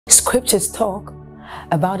Scriptures talk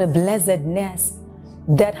about a blessedness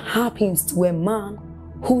that happens to a man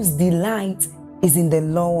whose delight is in the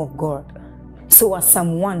law of God. So as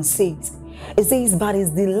Psalm 1 says, it says, but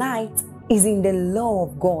his delight is in the law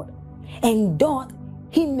of God, and doth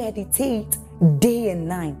he meditate day and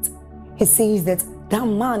night. He says that that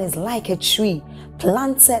man is like a tree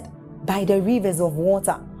planted by the rivers of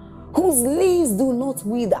water, whose leaves do not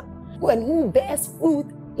wither, and who bears fruit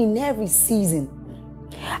in every season.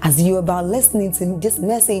 As you're about listening to this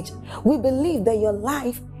message, we believe that your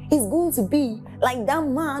life is going to be like that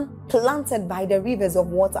man planted by the rivers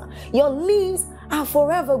of water. Your leaves are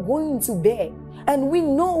forever going to bear. And we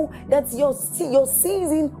know that your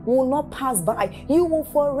season will not pass by. You will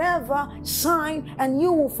forever shine and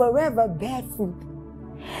you will forever bear fruit.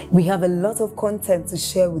 We have a lot of content to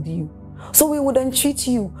share with you. So we would entreat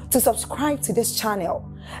you to subscribe to this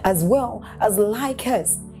channel, as well as like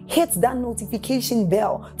us. Hit that notification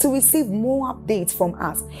bell to receive more updates from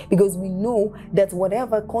us, because we know that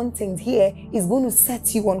whatever content here is going to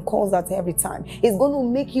set you on course at every time. It's going to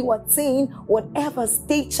make you attain whatever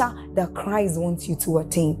stature that Christ wants you to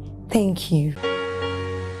attain. Thank you.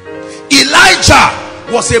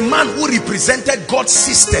 Elijah was a man who represented God's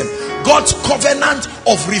system, God's covenant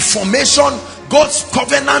of reformation, God's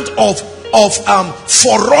covenant of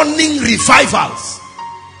forerunning revivals.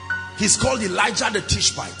 He's called Elijah the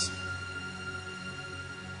Tishbite.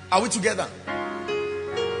 Are we together?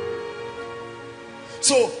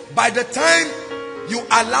 So by the time you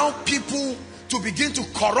allow people to begin to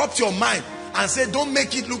corrupt your mind and say, don't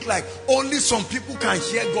make it look like only some people can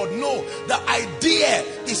hear God. No, the idea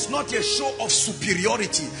is not a show of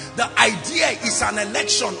superiority. The idea is an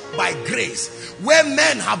election by grace, where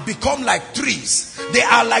men have become like trees. They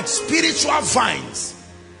are like spiritual vines,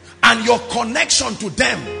 and your connection to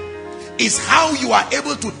them is how you are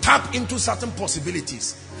able to tap into certain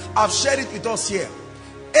possibilities. I've shared it with us here.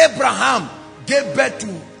 Abraham gave birth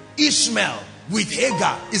to Ishmael with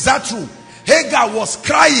Hagar. Is that true? Hagar was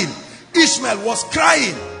crying, Ishmael was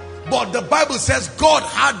crying, but the Bible says God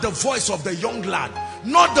heard the voice of the young lad,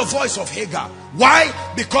 not the voice of Hagar. Why?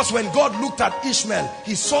 Because when God looked at Ishmael,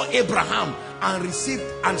 he saw Abraham and received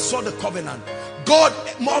and saw the covenant. God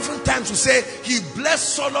oftentimes will say he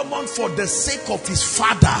blessed Solomon for the sake of his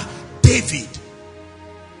father David.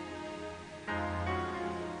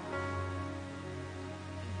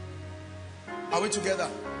 Are we together?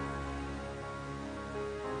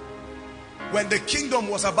 When the kingdom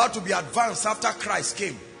was about to be advanced after Christ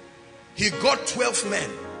came, he got 12 men,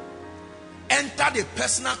 entered a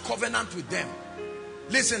personal covenant with them.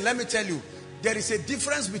 Listen, let me tell you, there is a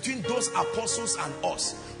difference between those apostles and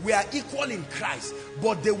us. We are equal in Christ,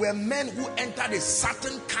 but they were men who entered a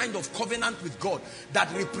certain kind of covenant with God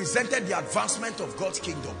that represented the advancement of God's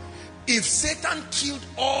kingdom. If Satan killed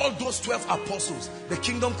all those 12 apostles, the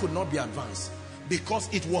kingdom could not be advanced,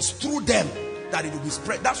 because it was through them that it would be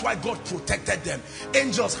spread. That's why God protected them.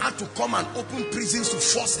 Angels had to come and open prisons to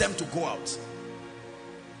force them to go out.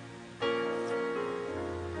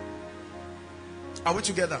 Are we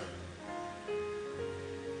together?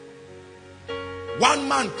 One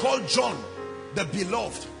man called John the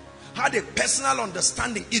Beloved had a personal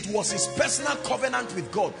understanding. It was his personal covenant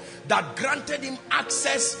with God that granted him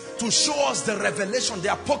access to show us the revelation,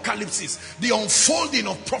 the apocalypses, the unfolding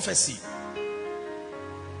of prophecy.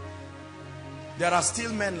 There are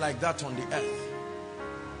still men like that on the earth.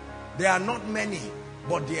 There are not many,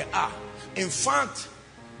 but there are. In fact,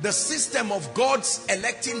 the system of God's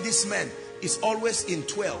electing these men is always in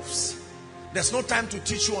 12s. There's no time to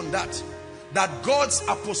teach you on that. That God's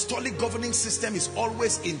apostolic governing system is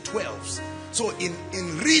always in 12s. So in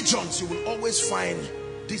regions you will always find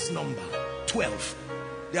this number, 12.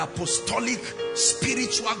 The apostolic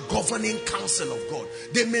spiritual governing council of God.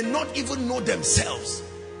 They may not even know themselves,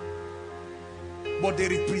 but they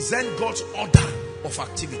represent God's order of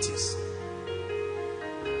activities.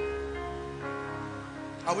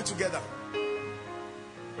 Are we together?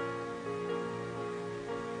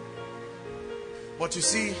 But you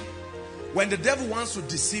see, when the devil wants to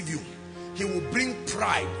deceive you, he will bring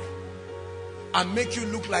pride and make you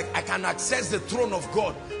look like, I can access the throne of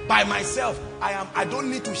God by myself. I don't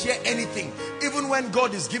need to hear anything. Even when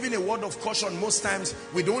God is giving a word of caution, most times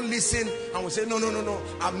we don't listen and we say, no,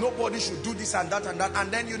 nobody should do this and that and that. And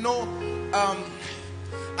then, you know,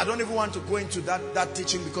 I don't even want to go into that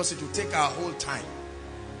teaching, because it will take our whole time.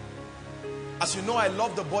 As you know, I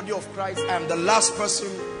love the body of Christ. I am the last person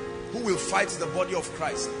who will fight the body of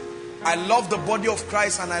Christ. I love the body of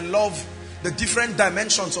Christ, and I love the different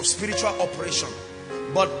dimensions of spiritual operation.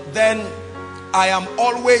 But then I am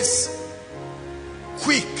always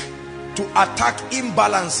quick to attack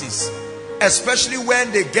imbalances, especially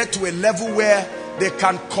when they get to a level where they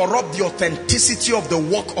can corrupt the authenticity of the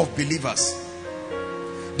work of believers.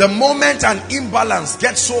 The moment an imbalance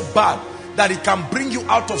gets so bad that it can bring you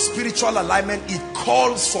out of spiritual alignment, it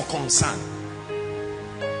calls for concern.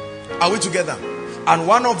 Are we together? And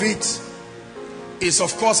one of it is,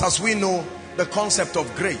 of course, as we know, the concept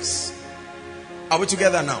of grace. Are we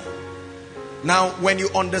together now? Now, when you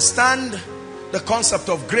understand the concept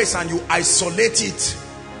of grace and you isolate it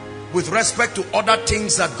with respect to other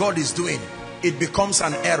things that God is doing, it becomes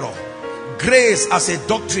an error. Grace as a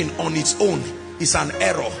doctrine on its own is an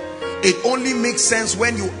error. It only makes sense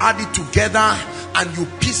when you add it together and you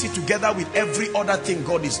piece it together with every other thing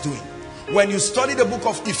God is doing. When you study the book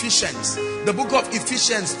of Ephesians, the book of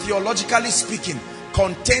Ephesians, theologically speaking,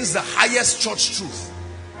 contains the highest church truth.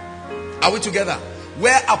 Are we together?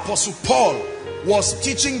 Where Apostle Paul was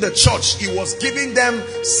teaching the church, he was giving them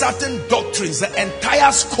certain doctrines, the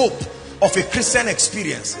entire scope of a Christian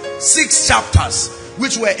experience. 6 chapters,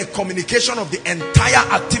 which were a communication of the entire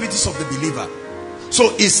activities of the believer.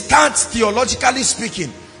 So it starts, theologically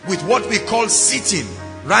speaking, with what we call sitting,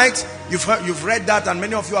 right? You've read that, and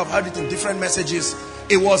many of you have heard it in different messages.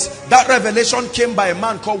 It was, that revelation came by a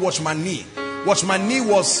man called Watchman Nee. Watchman Nee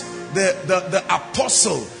was the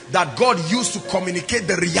apostle that God used to communicate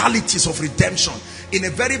the realities of redemption in a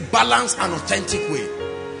very balanced and authentic way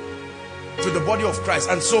to the body of Christ.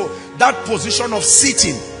 And so that position of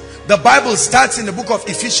sitting, the Bible starts in the book of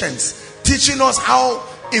Ephesians teaching us how,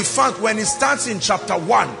 in fact, when it starts in chapter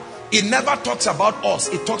 1, it never talks about us,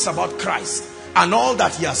 it talks about Christ and all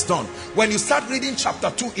that he has done. When you start reading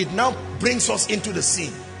chapter 2, it now brings us into the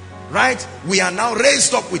scene, right? We are now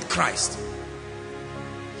raised up with Christ.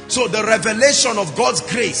 So the revelation of God's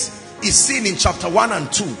grace is seen in chapter 1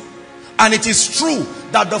 and 2. And it is true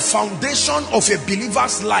that the foundation of a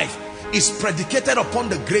believer's life is predicated upon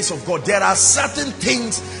the grace of God. There are certain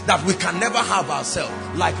things that we can never have ourselves,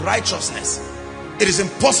 like righteousness. It is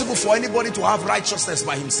impossible for anybody to have righteousness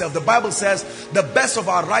by himself. The Bible says the best of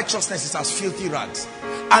our righteousness is as filthy rags.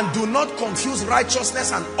 And do not confuse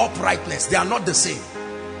righteousness and uprightness. They are not the same.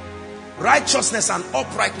 Righteousness and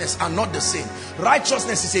uprightness are not the same.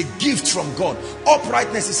 Righteousness is a gift from God.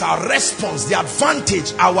 Uprightness is our response, the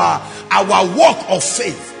advantage, our walk of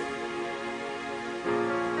faith.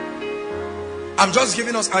 I'm just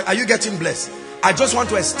giving us, are you getting blessed? I just want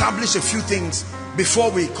to establish a few things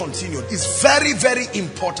before we continue. It's very, very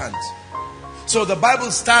important. So the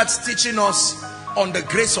Bible starts teaching us on the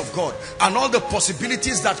grace of God and all the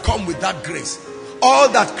possibilities that come with that grace. All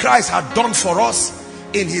that Christ had done for us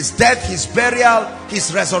in his death, his burial,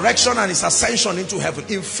 his resurrection, and his ascension into heaven.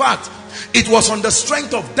 In fact, it was on the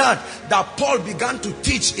strength of that that Paul began to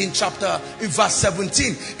teach in verse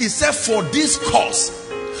 17. He said, for this cause,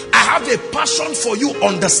 I have a passion for you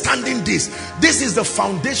understanding this. This is the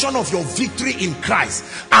foundation of your victory in Christ.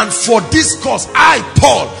 And for this cause, I,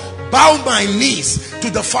 Paul, bow my knees to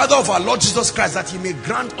the Father of our Lord Jesus Christ, that he may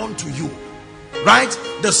grant unto you, right,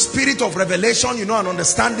 the spirit of revelation, you know, and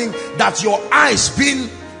understanding, that your eyes being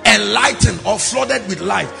enlightened or flooded with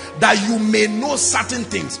light, that you may know certain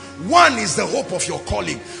things. One is the hope of your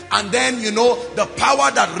calling, and then, you know, the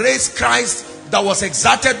power that raised Christ, that was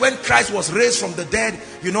exerted when Christ was raised from the dead,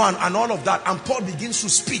 you know, and all of that. And Paul begins to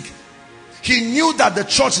speak. He knew that the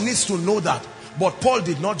church needs to know that, but Paul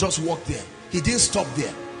did not just walk there. He didn't stop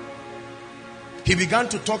there. He began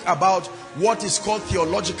to talk about what is called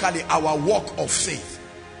theologically our walk of faith,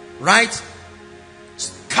 right?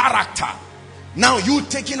 Character. Now you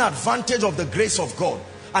taking advantage of the grace of God.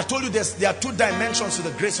 I told you there are 2 dimensions to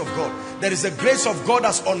the grace of God. There is the grace of God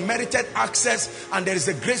as unmerited access, and there is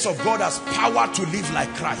the grace of God as power to live like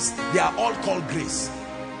Christ. They are all called grace.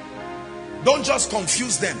 Don't just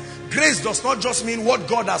confuse them. Grace does not just mean what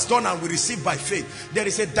God has done and we receive by faith. There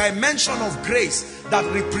is a dimension of grace that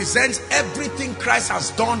represents everything Christ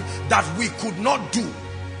has done that we could not do,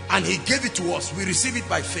 and he gave it to us. We receive it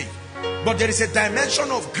by faith. But there is a dimension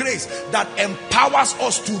of grace that empowers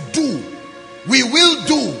us to do. We will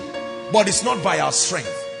do, but it's not by our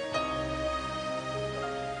strength.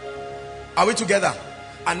 Are we together?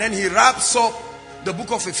 And then he wraps up the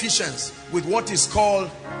book of Ephesians with what is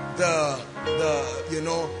called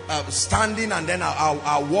standing, and then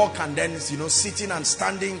our walk, and then, you know, sitting and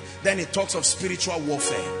standing. Then it talks of spiritual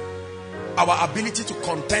warfare, our ability to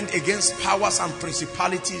contend against powers and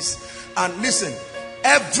principalities. And listen,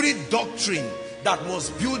 every doctrine that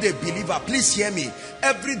must build a believer, please hear me,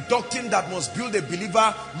 every doctrine that must build a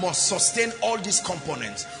believer must sustain all these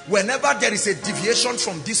components. Whenever there is a deviation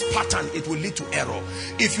from this pattern, it will lead to error.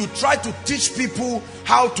 If you try to teach people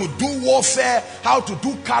how to do warfare, how to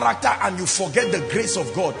do character, and you forget the grace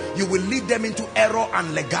of God, you will lead them into error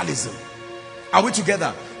and legalism. Are we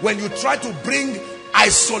together? When you try to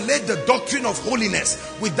isolate the doctrine of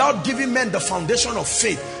holiness without giving men the foundation of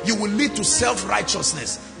faith, you will lead to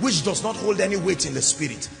self-righteousness, which does not hold any weight in the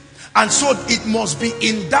spirit. And so it must be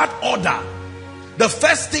in that order. The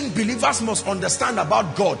first thing believers must understand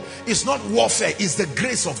about God is not warfare, it's the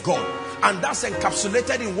grace of God. And that's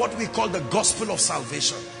encapsulated in what we call the gospel of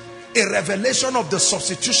salvation. A revelation of the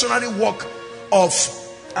substitutionary work of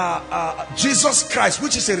Jesus Christ,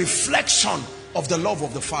 which is a reflection of the love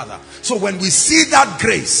of the Father. So when we see that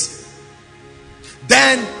grace,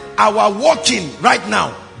 then our walking right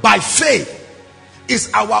now by faith is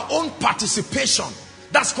our own participation.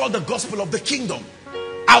 That's called the gospel of the kingdom.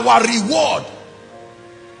 Our reward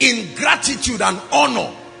in gratitude and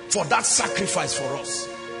honor for that sacrifice for us.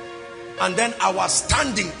 And then our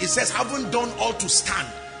standing, it says, having done all to stand,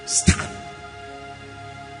 stand.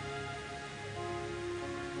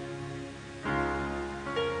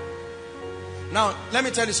 Now, let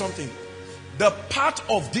me tell you something. The part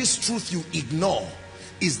of this truth you ignore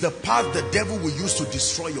is the part the devil will use to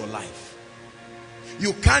destroy your life.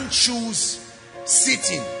 You can't choose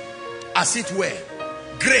sitting, as it were,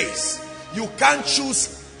 grace. You can't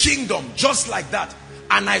choose kingdom just like that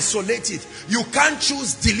and isolate it. You can't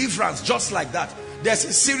choose deliverance just like that. There's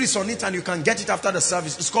a series on it and you can get it after the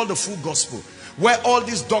service. It's called the Full Gospel, where all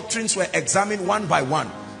these doctrines were examined one by one.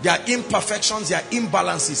 Their imperfections, their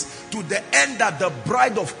imbalances, to the end that the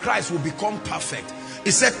bride of Christ will become perfect. He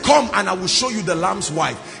said, come and I will show you the Lamb's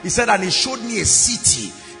wife. He said, and he showed me a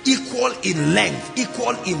city equal in length,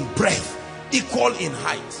 equal in breadth, equal in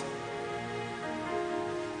height.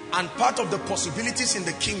 And part of the possibilities in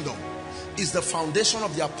the kingdom is the foundation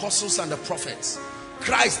of the apostles and the prophets.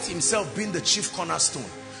 Christ himself being the chief cornerstone.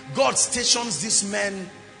 God stations these men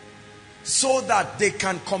so that they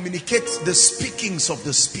can communicate the speakings of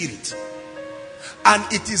the Spirit. And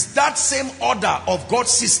it is that same order of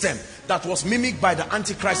God's system that was mimicked by the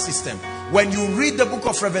Antichrist system. When you read the book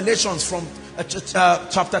of Revelations from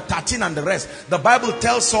chapter 13 and the rest, the Bible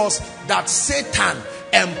tells us that Satan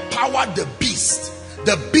empowered the beast.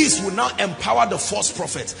 The beast will now empower the false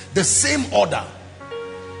prophets. The same order.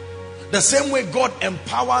 The same way God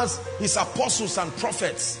empowers his apostles and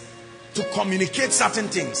prophets to communicate certain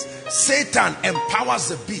things, Satan empowers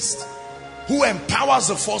the beast, who empowers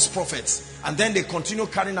the false prophets, and then they continue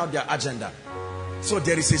carrying out their agenda. So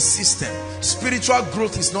there is a system. Spiritual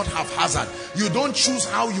growth is not haphazard. You don't choose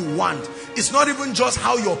how you want. It's not even just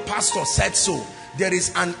how your pastor said so. There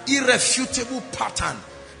is an irrefutable pattern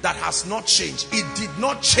that has not changed. It did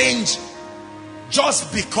not change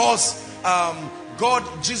just because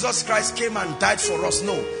Jesus Christ came and died for us.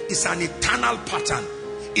 No, it's an eternal pattern.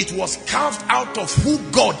 It was carved out of who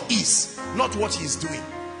God is, not what he is doing.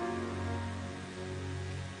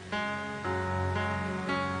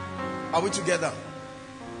 Are we together?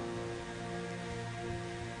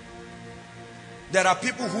 There are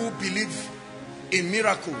people who believe in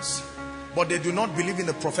miracles, but they do not believe in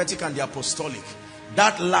the prophetic and the apostolic.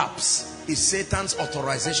 That lapse is Satan's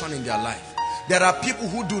authorization in their life. There are people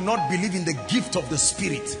who do not believe in the gift of the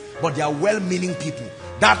Spirit, but they are well-meaning people.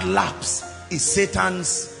 That lapse is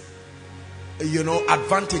Satan's,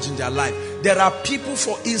 advantage in their life. There are people,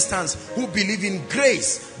 for instance, who believe in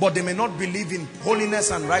grace, but they may not believe in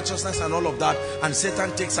holiness and righteousness and all of that, and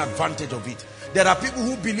Satan takes advantage of it. There are people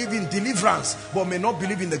who believe in deliverance, but may not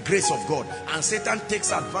believe in the grace of God, and Satan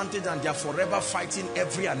takes advantage, and they are forever fighting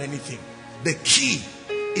every and anything. The key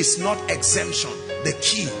is not exemption. The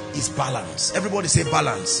key is balance. Everybody say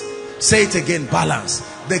balance. Say it again, balance.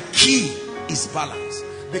 The key is balance.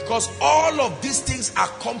 Because all of these things are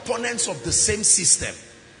components of the same system.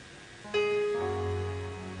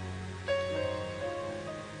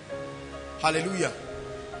 Hallelujah.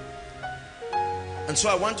 And so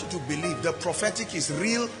I want you to believe the prophetic is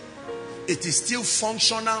real. It is still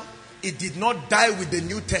functional. It did not die with the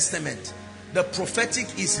New Testament. The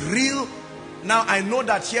prophetic is real. Now I know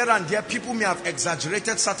that here and there people may have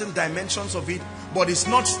exaggerated certain dimensions of it, but it's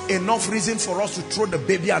not enough reason for us to throw the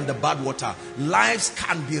baby and the bathwater. Lives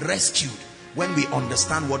can be rescued when we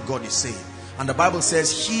understand what God is saying. And the Bible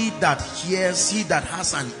says, he that hears, he that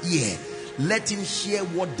has an ear, let him hear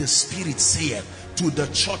what the Spirit saith to the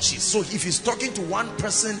churches. So if he's talking to one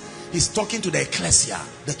person, he's talking to the ecclesia,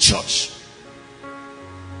 the church.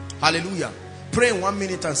 Hallelujah. Pray in 1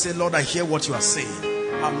 minute and say, Lord, I hear what you are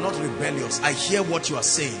saying. I'm not rebellious. I hear what you are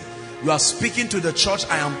saying. You are speaking to the church.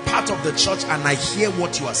 I am part of the church and I hear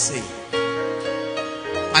what you are saying.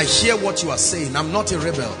 I hear what you are saying. I'm not a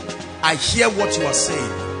rebel. I hear what you are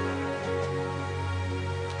saying.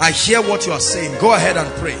 I hear what you are saying. Go ahead and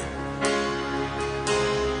pray.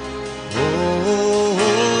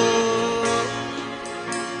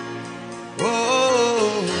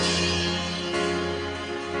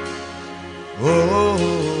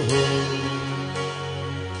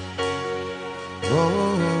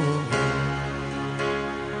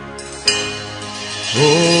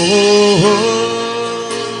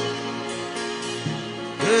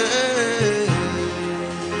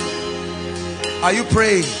 Are you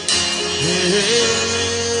praying?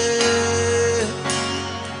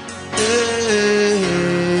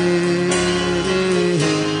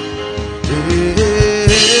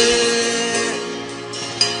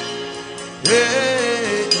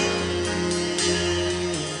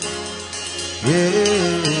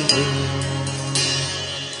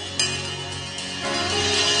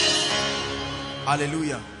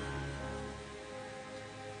 Hallelujah.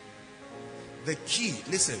 The key,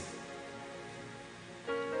 listen.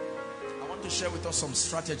 I want to share with us some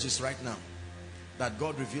strategies right now that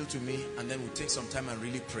God revealed to me, and then we'll take some time and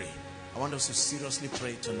really pray. I want us to seriously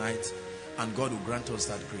pray tonight, and God will grant us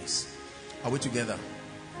that grace. Are we together?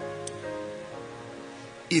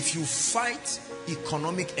 If you fight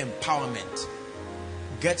economic empowerment,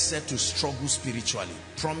 get set to struggle spiritually.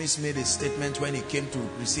 Promise made a statement when he came to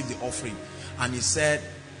receive the offering, and he said,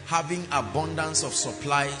 having abundance of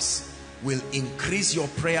supplies will increase your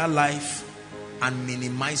prayer life and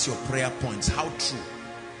minimize your prayer points. How true.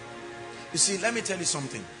 You see, let me tell you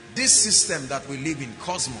something. This system that we live in,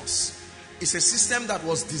 cosmos, is a system that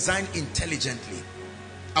was designed intelligently.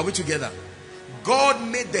 Are we together? God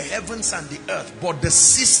made the heavens and the earth, but the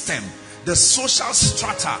system, the social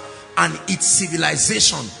strata and its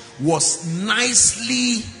civilization was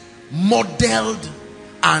nicely modeled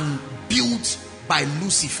and built by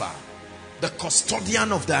Lucifer, the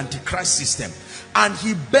custodian of the Antichrist system. And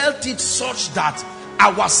he built it such that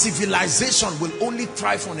our civilization will only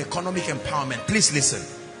thrive on economic empowerment. Please listen.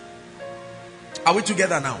 Are we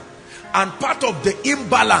together now? And part of the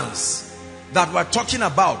imbalance that we're talking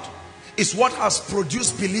about is what has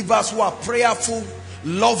produced believers who are prayerful,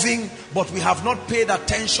 loving, but we have not paid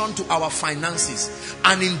attention to our finances.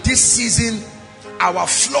 And in this season, our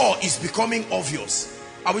flaw is becoming obvious.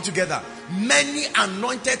 Are we together? Many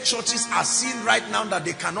anointed churches are seeing right now that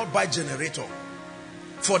they cannot buy generator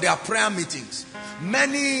for their prayer meetings.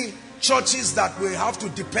 Many churches that will have to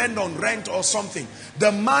depend on rent or something.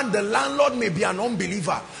 The landlord may be an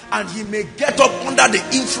unbeliever, and he may get up under the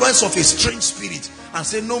influence of a strange spirit and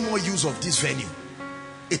say, no more use of this venue.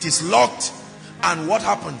 It is locked, and what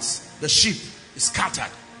happens? The sheep is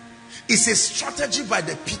scattered. It's a strategy by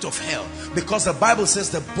the pit of hell, because the Bible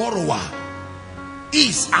says the borrower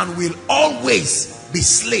is and will always be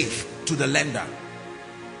slave to the lender.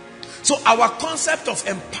 So our concept of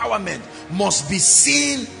empowerment must be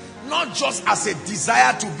seen not just as a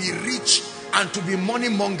desire to be rich and to be money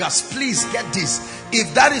mongers. Please get this.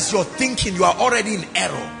 If that is your thinking, you are already in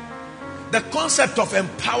error. The concept of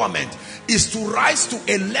empowerment is to rise to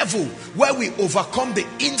a level where we overcome the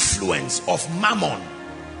influence of mammon.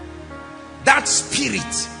 That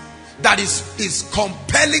spirit that is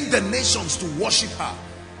compelling the nations to worship her.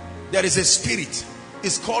 There is a spirit.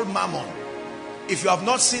 It's called mammon. If you have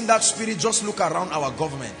not seen that spirit, just look around our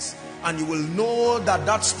governments and you will know that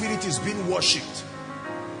that spirit is being worshipped.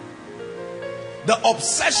 The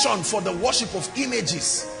obsession for the worship of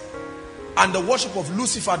images and the worship of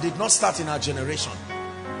Lucifer did not start in our generation,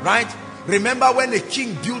 right? Remember when a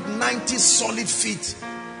king built 90 solid feet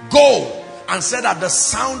gold and said at the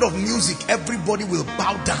sound of music everybody will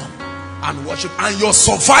bow down and worship, and your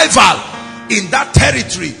survival in that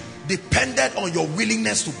territory depended on your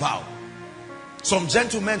willingness to bow. Some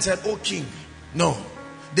gentlemen said, oh king, no.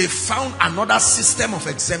 They found another system of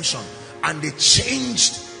exemption and they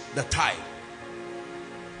changed the tide.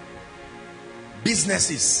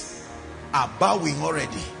 Businesses are bowing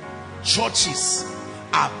already. Churches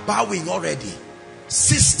are bowing already.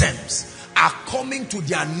 Systems are coming to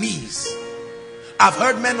their knees. I've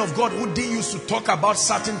heard men of God who didn't used to talk about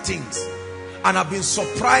certain things, and I've been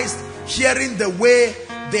surprised hearing the way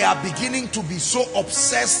they are beginning to be so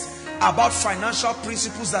obsessed about financial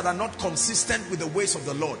principles that are not consistent with the ways of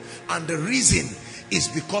the Lord. And the reason is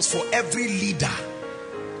because for every leader,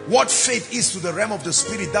 what faith is to the realm of the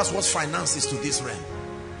spirit, that's what finance is to this realm.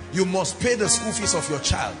 You must pay the school fees of your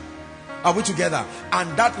child. Are we together?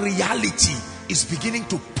 And that reality is beginning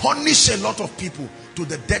to punish a lot of people to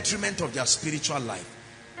the detriment of their spiritual life.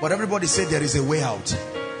 But everybody say there is a way out.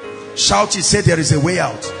 Shout it, say there is a way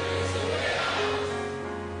out.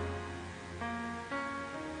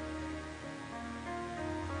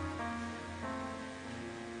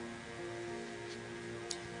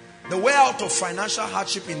 The way out of financial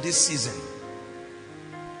hardship in this season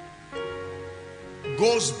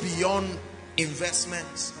goes beyond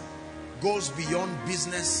investments, goes beyond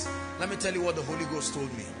business. Let me tell you what the Holy Ghost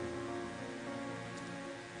told me.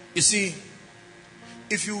 You see,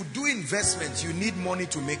 if you do investments, you need money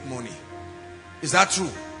to make money. Is that true?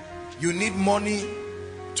 You need money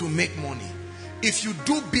to make money. If you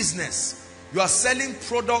do business, you are selling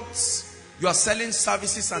products, you are selling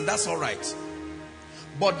services, and that's all right.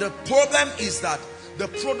 But the problem is that the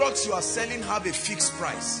products you are selling have a fixed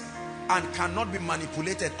price and cannot be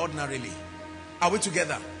manipulated ordinarily. Are we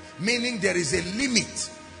together? Meaning there is a limit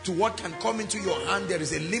to what can come into your hand. There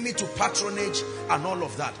is a limit to patronage and all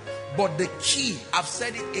of that. But the key, I've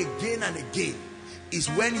said it again and again, is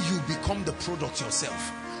when you become the product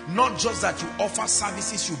yourself. Not just that you offer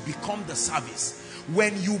services, you become the service.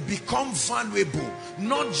 When you become valuable,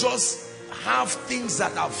 not just have things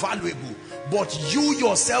that are valuable, but you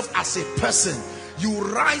yourself as a person, you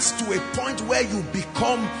rise to a point where you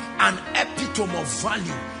become an epitome of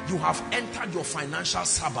value. You have entered your financial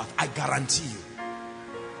Sabbath, I guarantee you.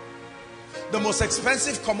 The most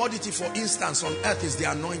expensive commodity, for instance, on earth is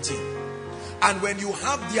the anointing. And when you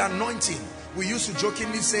have the anointing, we used to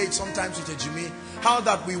jokingly say it sometimes with a Jimmy, how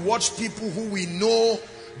that we watch people who we know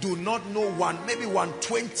do not know maybe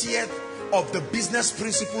 1/20th of the business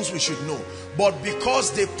principles we should know. But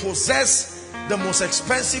because they possess the most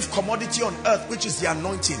expensive commodity on earth, which is the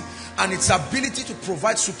anointing, and its ability to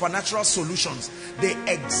provide supernatural solutions, they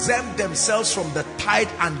exempt themselves from the tithe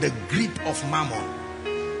and the grip of mammon.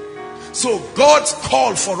 So God's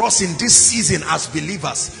call for us in this season as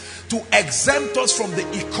believers to exempt us from the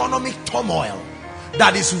economic turmoil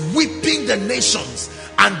that is whipping the nations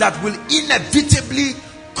and that will inevitably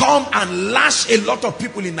come and lash a lot of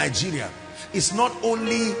people in Nigeria is not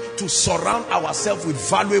only to surround ourselves with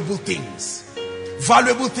valuable things.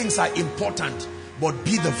 Valuable things are important, but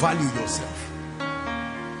be the value yourself.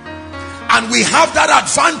 And we have that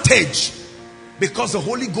advantage because the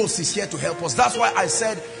Holy Ghost is here to help us. That's why I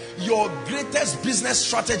said your greatest business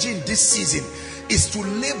strategy in this season is to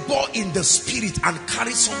labor in the spirit and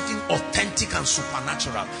carry something authentic and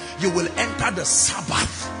supernatural. You will enter the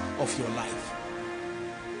Sabbath of your life.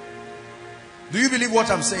 Do you believe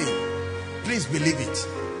what I'm saying? Please believe it.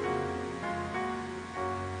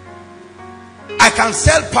 I can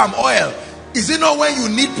sell palm oil. Is it not when you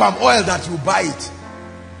need palm oil that you buy it?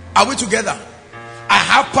 Are we together? I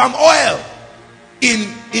have palm oil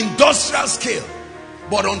in industrial scale,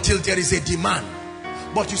 but until there is a demand.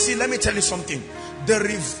 But you see, let me tell you something.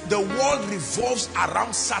 The world revolves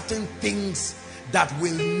around certain things that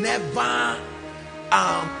will never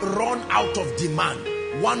run out of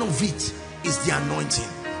demand. One of it is the anointing.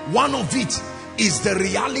 One of it is the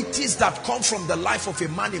realities that come from the life of a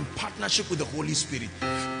man in partnership with the Holy Spirit,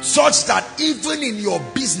 such that even in your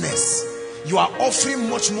business you are offering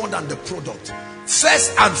much more than the product.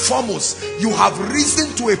 First and foremost, you have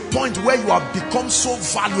risen to a point where you have become so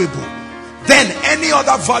valuable, then any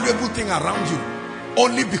other valuable thing around you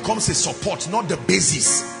only becomes a support, not the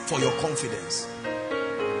basis for your confidence.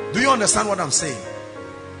 Do you understand what I'm saying?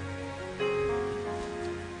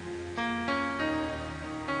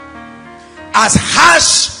 As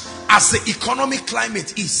harsh as the economic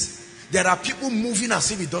climate is, there are people moving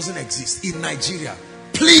as if it doesn't exist in Nigeria.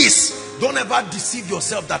 Please don't ever deceive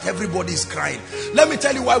yourself that everybody is crying. Let me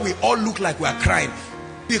tell you why we all look like we are crying.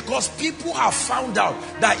 Because people have found out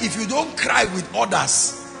that if you don't cry with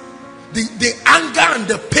others, the anger and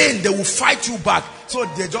the pain, they will fight you back. So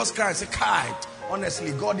they just cry and say, "Kai,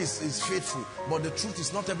 honestly, God is faithful." But the truth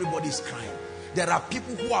is, not everybody is crying. There are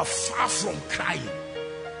people who are far from crying.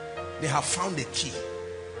 They have found a key.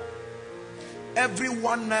 Every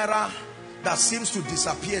 1 naira that seems to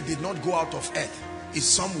disappear did not go out of earth. It's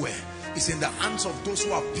somewhere. It's in the hands of those who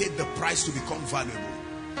have paid the price to become valuable.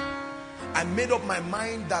 I made up my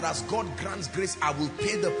mind that as God grants grace, I will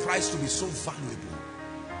pay the price to be so valuable.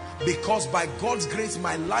 Because by God's grace,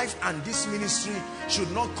 my life and this ministry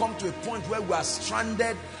should not come to a point where we are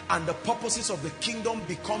stranded and the purposes of the kingdom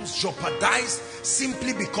becomes jeopardized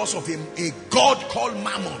simply because of a God called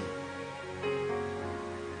Mammon.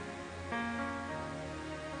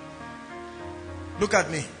 Look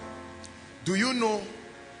at me. Do you know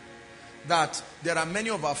that there are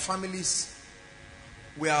many of our families,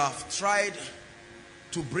 we have tried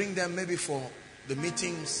to bring them maybe for the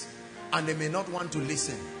meetings and they may not want to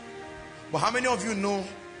listen. But how many of you know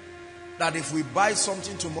that if we buy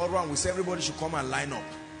something tomorrow and we say everybody should come and line up,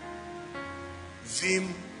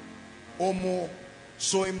 Vim, Omo,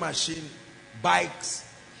 sewing machine, bikes,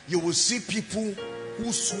 you will see people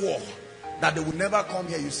who swore that they will never come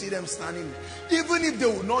here. You see them standing. Even if they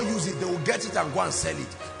will not use it, they will get it and go and sell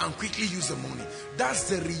it and quickly use the money. That's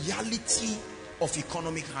the reality of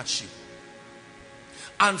economic hardship.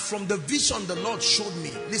 And from the vision the Lord showed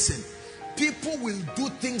me, listen, people will do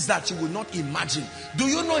things that you will not imagine. Do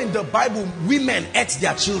you know in the Bible, women ate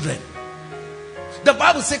their children? The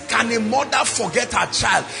Bible says, can a mother forget her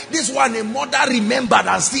child? This one, a mother remembered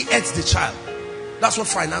and still ate the child. That's what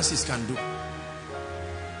finances can do.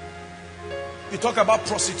 You talk about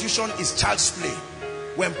prostitution is child's play.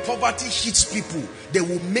 When poverty hits people, they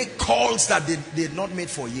will make calls that they had not made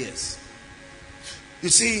for years. You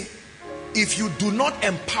see, if you do not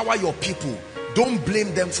empower your people, don't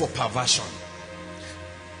blame them for perversion.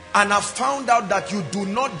 And I've found out that you do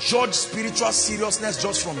not judge spiritual seriousness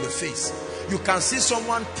just from the face. You can see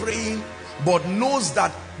someone praying but knows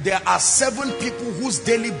that there are 7 people whose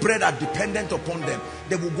daily bread are dependent upon them.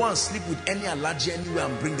 They will go and sleep with any allergy anywhere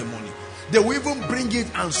and bring the money. They will even bring it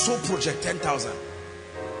and so project 10,000.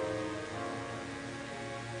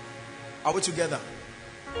 Are we together?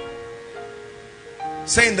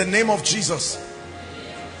 Say, in the name of Jesus,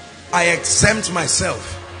 I exempt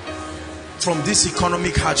myself from this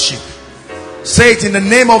economic hardship. Say it, in the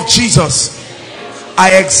name of Jesus,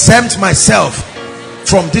 I exempt myself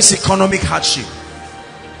from this economic hardship.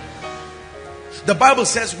 The Bible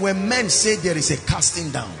says when men say there is a casting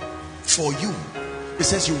down, for you, it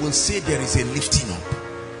says you will say there is a lifting up.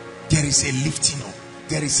 There is a lifting up.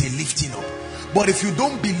 There is a lifting up. But if you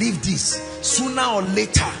don't believe this, sooner or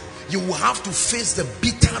later, you will have to face the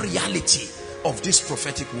bitter reality of this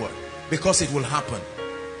prophetic word, because it will happen.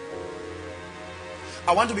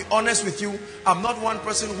 I want to be honest with you. I'm not one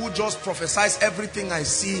person who just prophesies everything I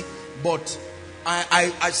see, but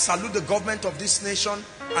I salute the government of this nation.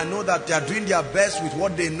 I know that they are doing their best with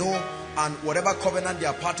what they know and whatever covenant they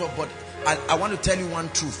are part of, but I want to tell you one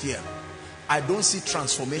truth here. I don't see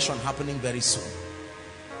transformation happening very soon.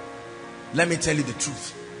 Let me tell you the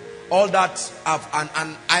truth. All that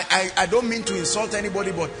I don't mean to insult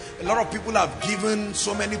anybody, but a lot of people have given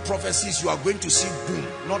so many prophecies. You are going to see boom,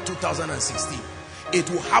 not 2016. It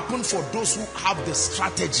will happen for those who have the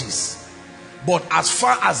strategies. But as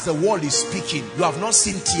far as the world is speaking, you have not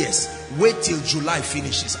seen tears. Wait till July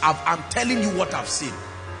finishes. I'm telling you what I've seen.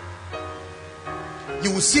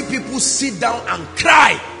 You will see people sit down and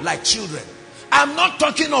cry like children. I'm not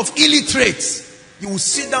talking of illiterates. You will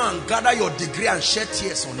sit down and gather your degree and shed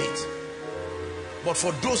tears on it. But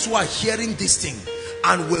for those who are hearing this thing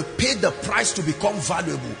and will pay the price to become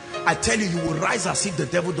valuable, I tell you, you will rise as if the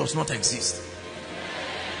devil does not exist.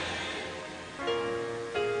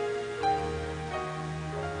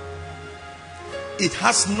 It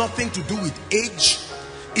has nothing to do with age.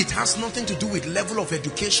 It has nothing to do with level of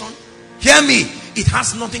education. Hear me. It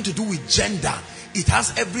has nothing to do with gender. It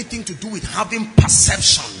has everything to do with having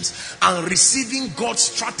perceptions and receiving God's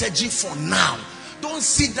strategy for now. Don't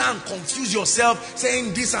sit down and confuse yourself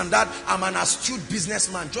saying this and that. I'm an astute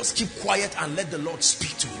businessman. Just keep quiet and let the Lord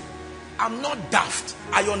speak to you. I'm not daft.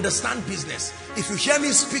 I understand business. If you hear me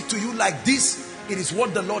speak to you like this, it is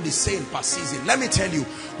what the Lord is saying per season. Let me tell you,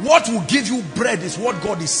 what will give you bread is what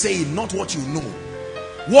God is saying, not what you know.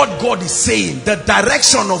 What God is saying, the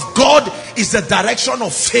direction of God is the direction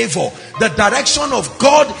of favor. The direction of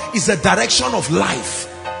God is the direction of life.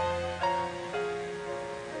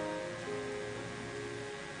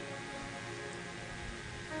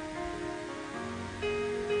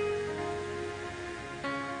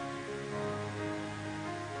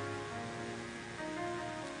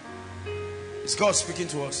 Is God speaking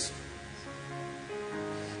to us?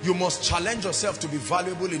 You must challenge yourself to be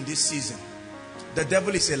valuable in this season. The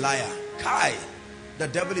devil is a liar. Kai, the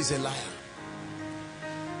devil is a liar.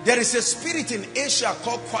 There is a spirit in Asia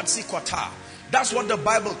called Quetzalcoatl. That's what the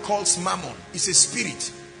Bible calls Mammon. It's a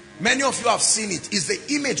spirit. Many of you have seen it. It's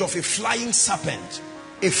the image of a flying serpent,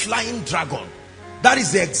 a flying dragon. That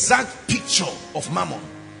is the exact picture of Mammon.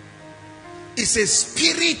 It's a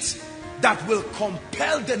spirit that will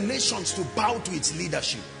compel the nations to bow to its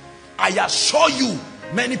leadership. I assure you,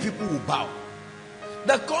 many people will bow.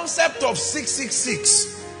 The concept of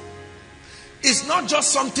 666 is not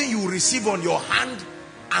just something you receive on your hand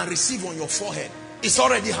and receive on your forehead. It's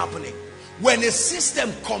already happening. When a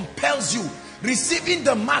system compels you, receiving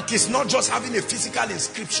the mark is not just having a physical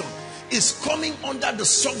inscription. It's coming under the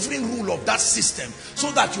sovereign rule of that system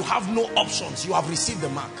so that you have no options. You have received the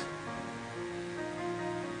mark.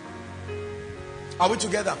 Are we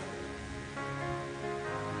together?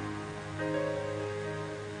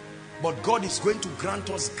 But God is going to grant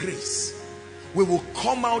us grace. We will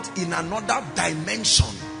come out in another dimension.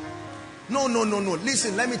 No.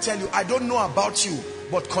 Listen, let me tell you, I don't know about you,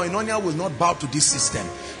 but Koinonia will not bow to this system.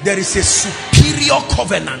 There is a superior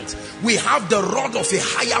covenant. We have the rod of a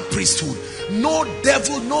higher priesthood. No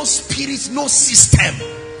devil, no spirit, no system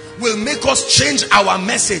will make us change our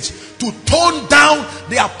message to tone down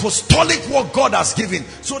the apostolic work God has given,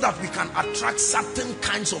 so that we can attract certain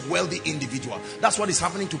kinds of wealthy individuals. That's what is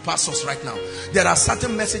happening to pastors right now. There are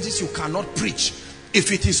certain messages you cannot preach.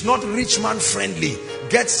 If it is not rich man friendly,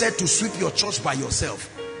 get set to sweep your church by yourself.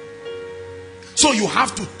 So you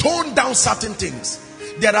have to tone down certain things.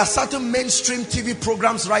 There are certain mainstream TV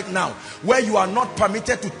programs right now where you are not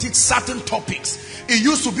permitted to teach certain topics. It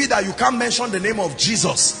used to be that you can't mention the name of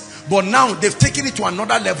Jesus, but now they've taken it to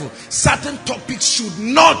another level. Certain topics should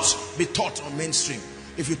not be taught on mainstream.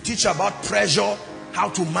 If you teach about pressure, how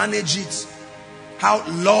to manage it, how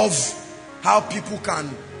love, how people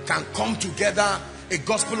can come together, a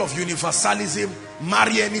gospel of universalism,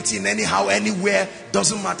 marry anything, anyhow, anywhere,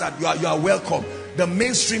 doesn't matter, you are welcome. The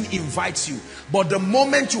mainstream invites you. But the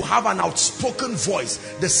moment you have an outspoken voice,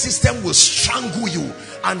 the system will strangle you.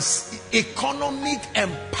 And economic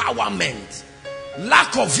empowerment,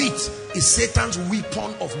 lack of it, is Satan's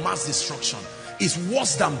weapon of mass destruction. It's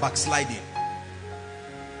worse than backsliding.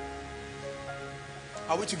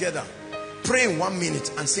 Are we together? Pray in 1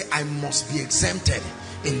 minute and say, I must be exempted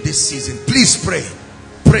in this season. Please pray.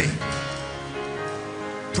 Pray.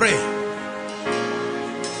 Pray.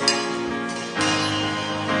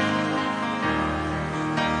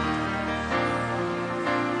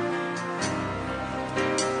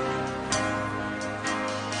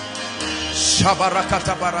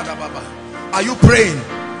 Are you praying?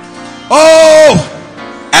 Oh,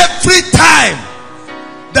 every time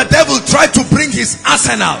the devil tried to bring his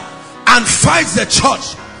arsenal and fight the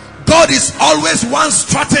church, God is always one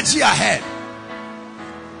strategy ahead.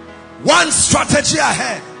 One strategy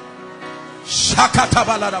ahead.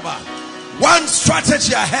 One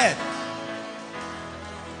strategy ahead.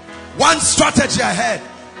 One strategy ahead.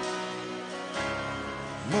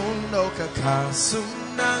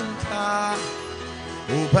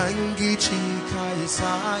 Ubangiji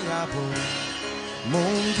kaisayabo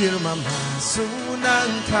mungir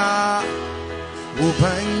mamasunanka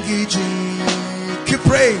Ubangiji. Keep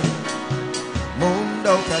praying.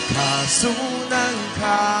 Mundoka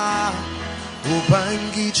kasunanka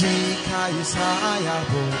Ubangiji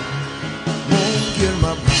kaisayabo mungir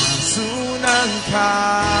mamasunanka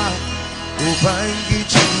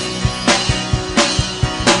Ubangiji.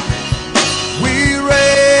 We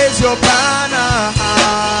raise your banner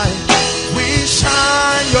high, we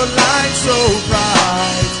shine your light so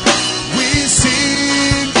bright, we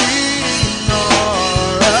sing in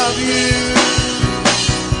honor of you.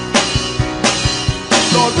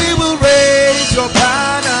 Lord, we will raise your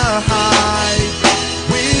banner high,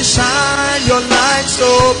 we shine your light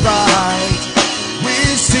so bright, we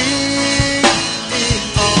sing in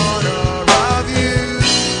honor of you.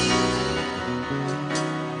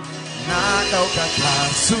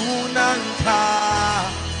 Sunanka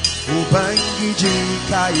Ubangiji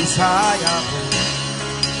kaisayabo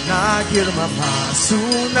na girmama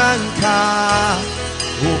sunanka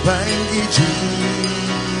Ubangiji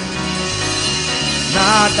na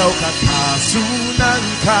daukaka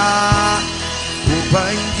sunanka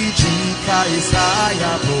Ubangiji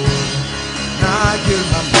kaisayabo na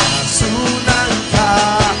girmama sunanka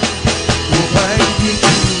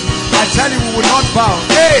Ubangiji. I tell you, we will not bow.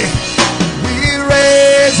 Hey, we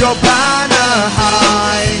raise your banner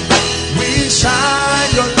high, we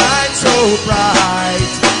shine your light so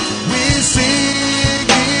bright, we sing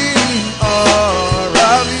in honor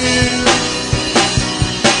of you.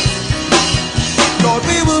 Lord,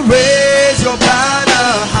 we will raise your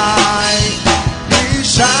banner high, we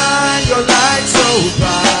shine your light so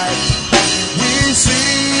bright, we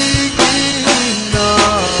sing in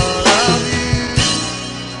honor of you.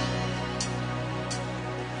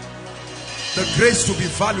 The grace to be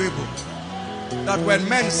valuable, that when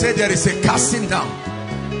men say there is a casting down,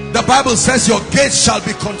 the Bible says your gates shall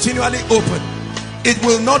be continually open. It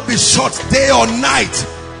will not be shut day or night,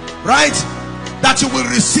 right? That you will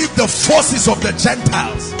receive the forces of the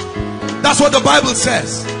Gentiles. That's what the Bible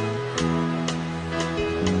says.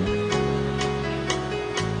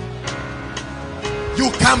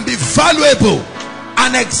 You can be valuable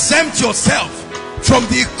and exempt yourself from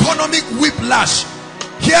the economic whiplash.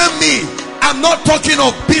 Hear me, I'm not talking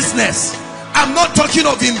of business, I'm not talking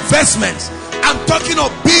of investments, I'm talking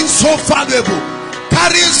of being so valuable,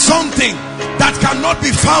 carrying something that cannot be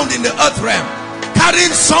found in the earth realm,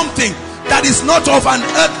 carrying something that is not of an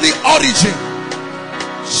earthly origin.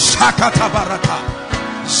 Shakata barata.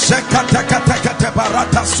 Shekatekatekate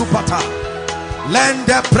barata supata.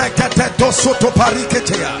 Lende prekete dosoto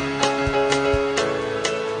pariketea.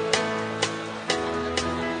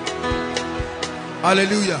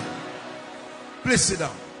 Hallelujah. Please sit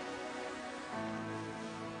down.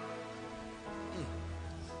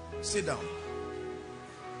 Sit down.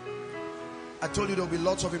 I told you there will be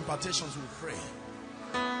lots of impartations. We'll pray.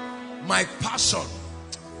 My passion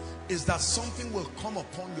is that something will come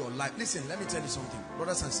upon your life. Listen, let me tell you something,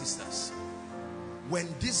 brothers and sisters. When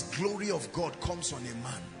this glory of God comes on a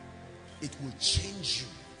man, it will change you.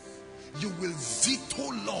 You will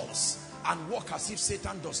veto laws and walk as if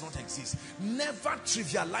Satan does not exist. Never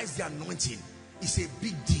trivialize the anointing. It's a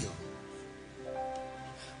big deal.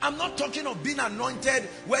 I'm not talking of being anointed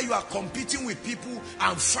where you are competing with people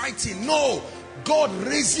and fighting. No, God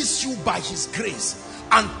raises you by his grace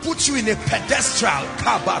and puts you in a pedestal.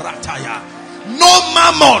 No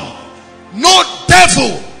mammon, no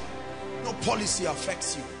devil, no policy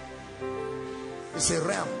affects you. It's a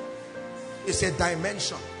realm. It's a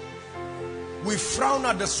dimension. We frown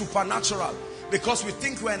at the supernatural because we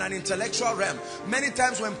think we're in an intellectual realm. Many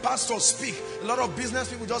times when pastors speak, a lot of business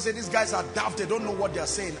people just say these guys are daft, they don't know what they're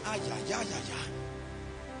saying.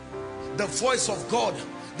 The voice of God,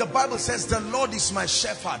 the Bible says the Lord is my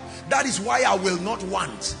shepherd, that is why I will not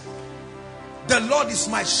want. The Lord is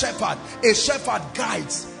my shepherd. A shepherd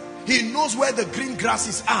guides. He knows where the green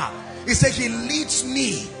grasses are. He said he leads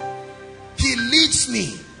me. He leads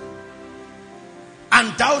me.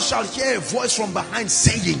 And thou shalt hear a voice from behind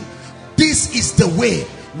saying, this is the way,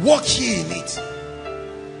 walk ye in it.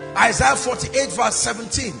 Isaiah 48 verse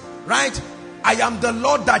 17, right? I am the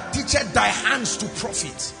Lord that teacheth thy hands to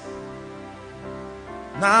profit.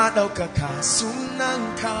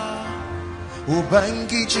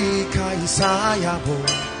 Ubangiji kaisaya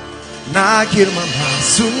na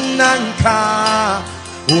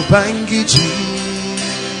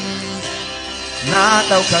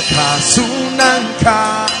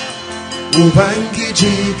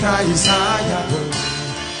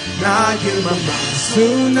girmama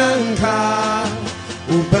sunanka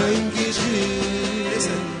Ubangiji.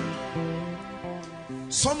 Listen,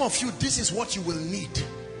 some of you, this is what you will need.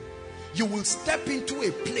 You will step into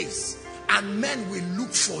a place and men will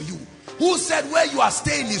look for you. Who said where you are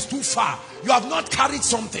staying is too far? You have not carried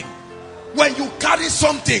something. When you carry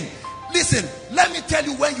something, listen, let me tell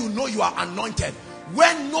you when you know you are anointed.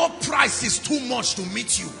 When no price is too much to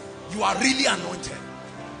meet you, you are really anointed.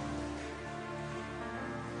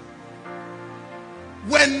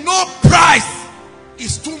 When no price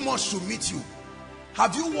is too much to meet you.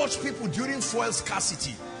 Have you watched people during fuel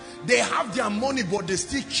scarcity? They have their money but they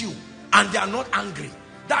still queue and they are not angry.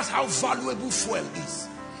 That's how valuable fuel is.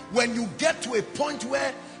 When you get to a point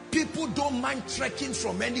where people don't mind trekking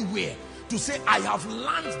from anywhere to say, I have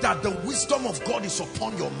learned that the wisdom of God is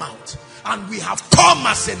upon your mouth and we have come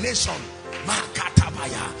as a nation.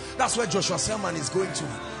 That's where Joshua Selman is going to.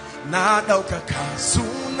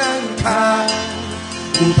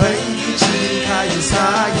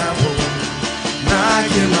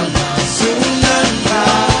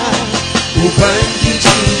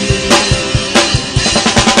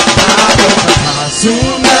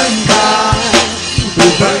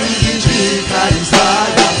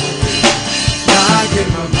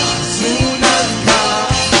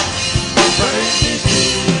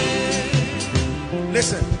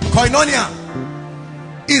 Listen, koinonia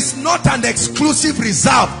is not an exclusive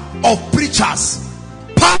reserve of preachers.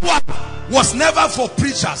 Power was never for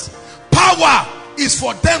preachers. Power is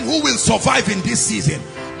for them who will survive in this season,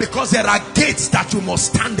 because there are gates that you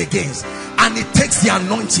must stand against, and it takes the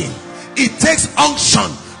anointing. It takes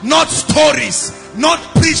unction, not stories, not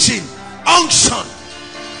preaching. Unction.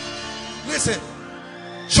 Listen,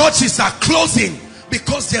 churches are closing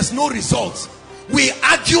because there's no results. We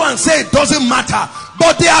argue and say it doesn't matter,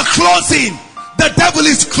 but they are closing. The devil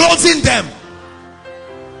is closing them.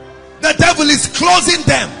 The devil is closing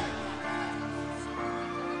them.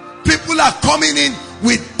 People are coming in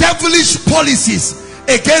with devilish policies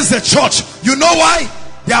against the church. You know why?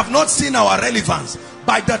 They have not seen our relevance.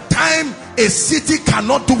 By the time a city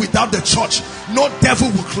cannot do without the church, no devil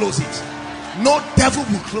will close it. No devil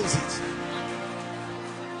will close it.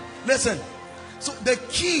 Listen, so the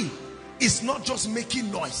key is not just making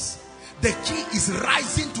noise. The key is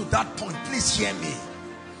rising to that point. Please hear me.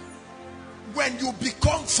 When you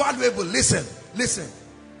become valuable, listen.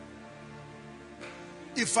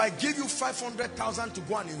 If I give you 500,000 to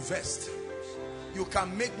go and invest, you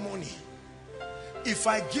can make money. If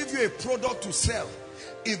I give you a product to sell,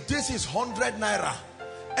 if this is 100 naira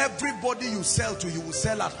Everybody you sell to, you will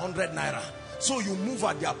sell at 100 naira. So you move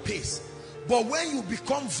at their pace. But when you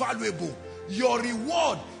become valuable, your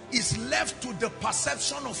reward is left to the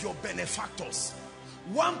perception of your benefactors.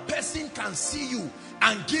 One person can see you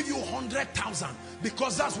and give you 100,000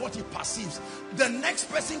 because that's what he perceives. The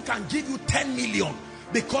next person can give you 10 million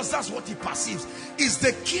because that's what he perceives. It's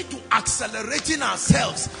the key to accelerating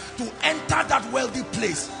ourselves to enter that wealthy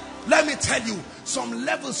place. Let me tell you, some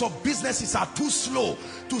levels of businesses are too slow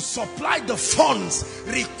to supply the funds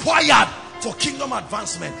required for kingdom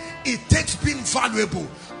advancement. It takes being valuable.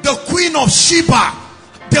 The Queen of Sheba,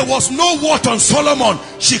 there was no word on Solomon.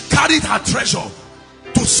 She carried her treasure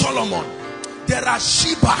to Solomon. There are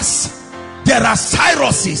Shebas, there are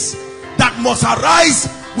Cyruses that must arise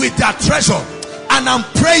with their treasure. And I'm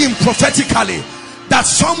praying prophetically that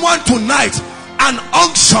someone tonight, an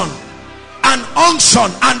unction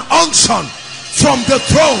from the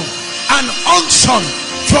throne, an unction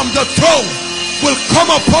from the throne will come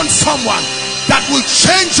upon someone that will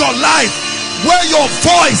change your life, where your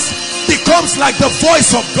voice becomes like the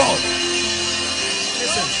voice of God.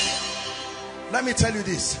 Listen, let me tell you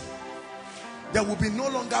this. There will be no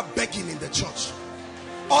longer begging in the church.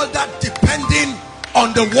 All that depending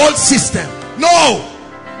on the world system. No.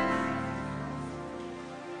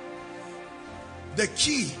 The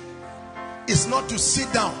key is not to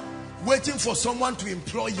sit down waiting for someone to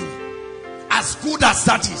employ you. As good as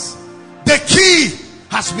that is, the key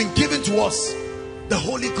has been given to us. The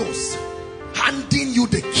Holy Ghost handing you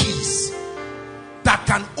the keys that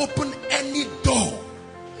can open any door,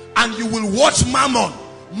 and you will watch Mammon.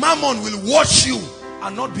 Mammon will watch you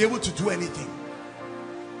and not be able to do anything.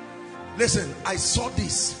 Listen, I saw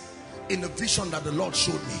this in a vision that the Lord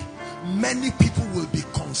showed me. Many people will be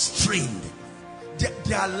constrained.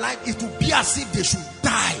 Their life, it will be as if they should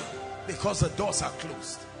die because the doors are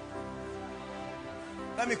closed.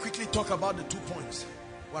 Let me quickly talk about the 2 points.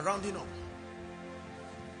 We're rounding up.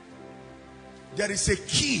 There is a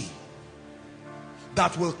key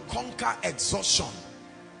that will conquer exhaustion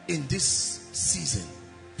in this season.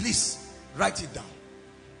 Please write it down.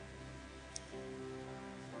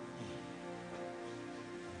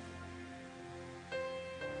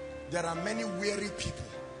 There are many weary people,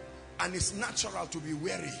 and it's natural to be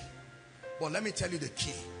weary. But let me tell you the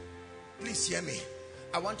key. Please hear me.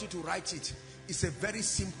 I want you to write it. It's a very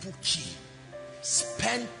simple key.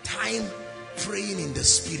 Spend time praying in the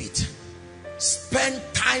spirit. Spend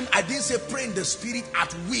time. I didn't say pray in the spirit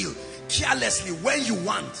at will, carelessly, when you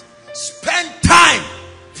want. Spend time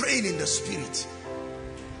praying in the spirit.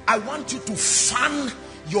 I want you to fan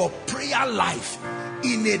your prayer life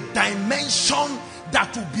in a dimension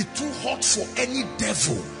that will be too hot for any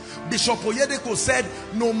devil. Bishop Oyedeko said,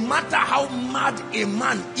 no matter how mad a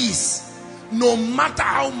man is, no matter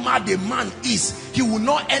how mad a man is, he will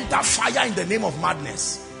not enter fire in the name of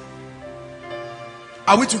madness.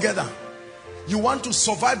 Are we together? You want to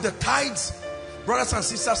survive the tides? Brothers and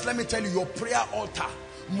sisters, let me tell you, your prayer altar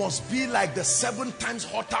must be like the 7 times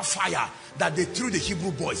hotter fire that they threw the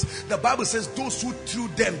Hebrew boys. The Bible says those who threw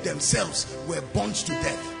them themselves were burnt to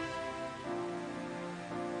death.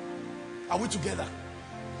 Are we together?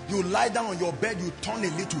 You lie down on your bed, you turn a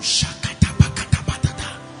little shakata bakata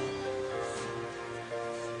batata,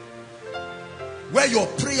 where your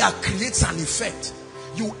prayer creates an effect.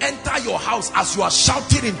 You enter your house as you are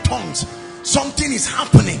shouting in tongues. Something is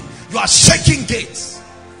happening. You are shaking gates.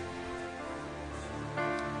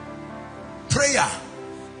 Prayer,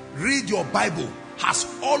 read your Bible, has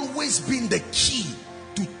always been the key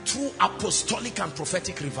to true apostolic and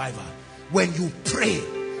prophetic revival. When you pray,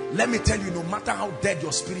 let me tell you, no matter how dead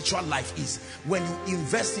your spiritual life is, when you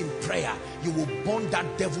invest in prayer, you will burn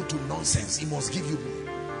that devil to nonsense. He must give you more.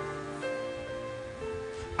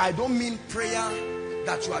 I don't mean prayer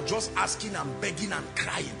that you are just asking and begging and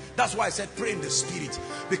crying. That's why I said pray in the spirit.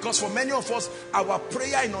 Because for many of us, our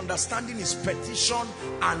prayer in understanding is petition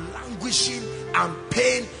and languishing and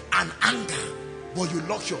pain and anger. But you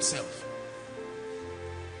lock yourself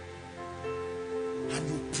and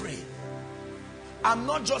you pray. I'm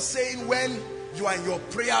not just saying when you are in your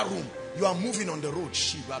prayer room, you are moving on the road.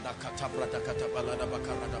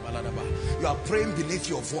 You are praying beneath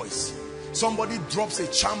your voice. Somebody drops a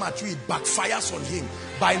charm at you, it backfires on him.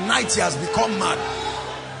 By night he has become mad.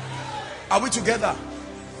 Are we together?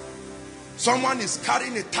 Someone is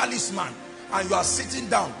carrying a talisman and you are sitting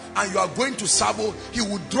down and you are going to Sabo. He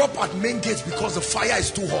will drop at main gate because the fire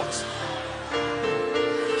is too hot.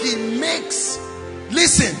 He makes,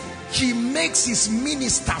 listen, he makes his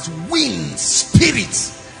ministers wind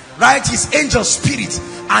spirits, right? His angel spirits,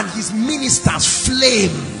 and his ministers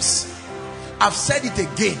flames. I've said it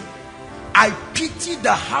again. I pity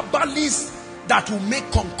the herbalists that will make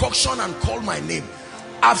concoction and call my name.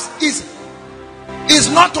 It's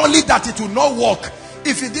not only that it will not work.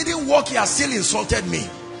 If it didn't work, he has still insulted me.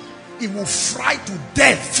 It will fry to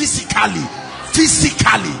death physically.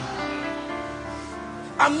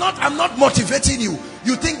 I'm not motivating you.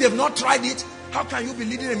 You think they've not tried it? How can you be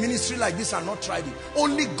leading a ministry like this and not tried it?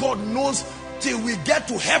 Only God knows till we get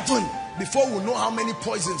to heaven before we know how many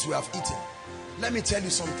poisons we have eaten. Let me tell you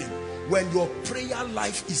something. When your prayer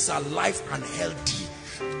life is alive and healthy,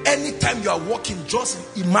 anytime you are walking,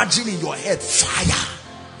 just imagine in your head fire.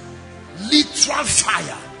 Literal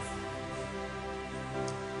fire.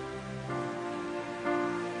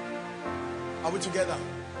 Are we together?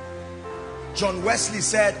 John Wesley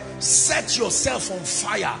said, set yourself on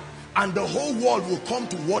fire and the whole world will come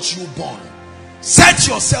to watch you burn. Set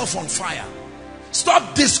yourself on fire.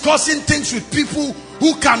 Stop discussing things with people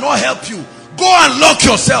who cannot help you. Go and lock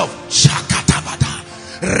yourself.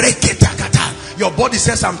 Your body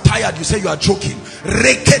says, I'm tired. You say you are joking.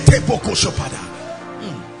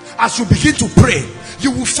 As you begin to pray,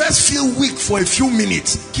 you will first feel weak for a few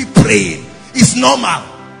minutes. Keep praying. It's normal.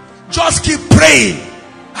 Just keep praying.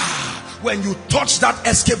 When you touch that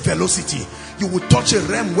escape velocity, you will touch a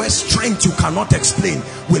realm where strength you cannot explain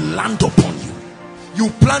will land upon you. You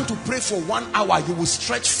plan to pray for 1 hour, you will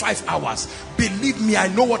stretch 5 hours. Believe me, I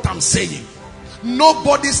know what I'm saying.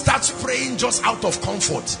 Nobody starts praying just out of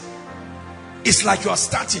comfort. It's like you are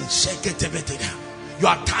starting. You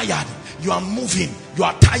are tired. You are moving. You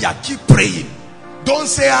are tired. Keep praying. Don't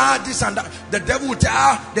say, this and that. The devil will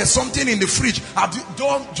tell, there's something in the fridge.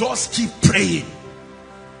 Don't, just keep praying.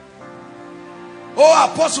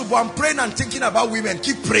 Oh, Apostle, but I'm praying and thinking about women.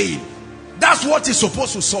 Keep praying. That's what is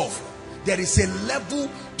supposed to solve. There is a level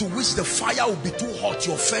to which the fire will be too hot.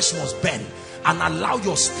 Your flesh must burn and allow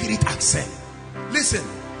your spirit accent. Listen,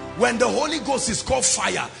 when the Holy Ghost is called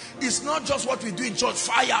fire, it's not just what we do in church.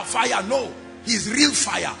 Fire, fire. No, he's real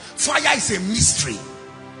fire. Fire is a mystery.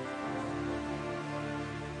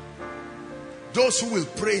 Those who will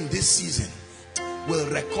pray in this season will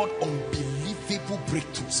record unbelievable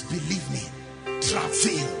breakthroughs. Believe me.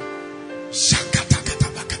 Travail.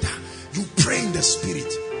 You pray in the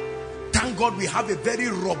spirit. Thank God we have a very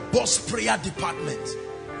robust prayer department.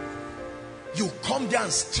 You come there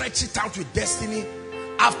and stretch it out with destiny.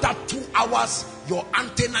 After 2 hours, your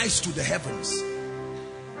antenna is to the heavens.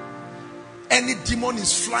 Any demon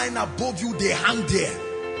is flying above you, they hang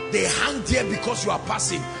there. They hang there because you are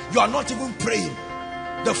passing. You are not even praying.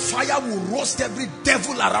 The fire will roast every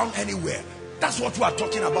devil around anywhere. That's what we are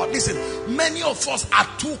talking about. Listen, many of us are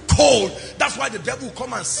too cold. That's why the devil will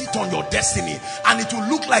come and sit on your destiny and it will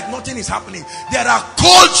look like nothing is happening. There are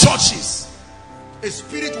cold churches. A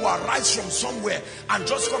spirit will arise from somewhere and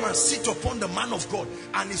just come and sit upon the man of God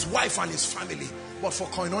and his wife and his family. But for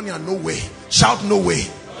Koinonia, no way. Shout, no way.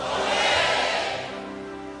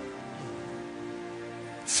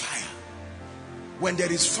 Fire. When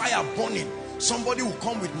there is fire burning, somebody will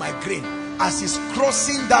come with migraine. As he's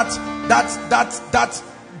crossing that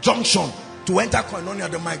junction to enter Koinonia,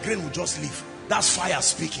 the migraine will just leave. That's fire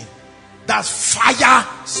speaking. That's fire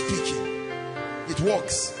speaking. It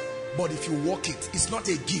works. But if you walk it, it's not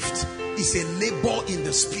a gift. It's a labor in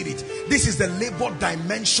the spirit. This is the labor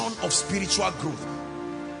dimension of spiritual growth.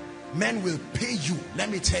 Men will pay you. Let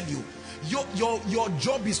me tell you, your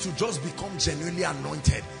job is to just become genuinely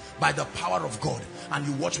anointed by the power of God, and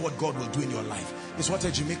you watch what God will do in your life. It's what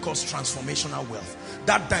Ejimi calls transformational wealth.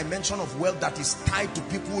 That dimension of wealth that is tied to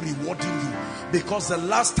people rewarding you, because the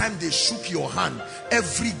last time they shook your hand,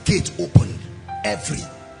 every gate opened.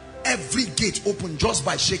 Every gate opened just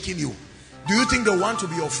by shaking you. Do you think they want to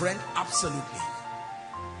be your friend? Absolutely.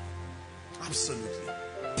 Absolutely.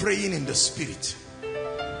 Praying in the spirit,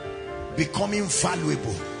 becoming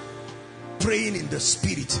valuable. Praying in the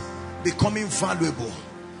spirit, becoming valuable.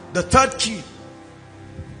 The third key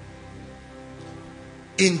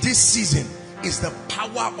in this season is the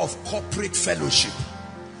power of corporate fellowship.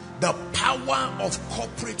 The power of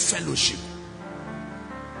corporate fellowship.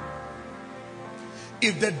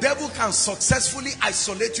 If the devil can successfully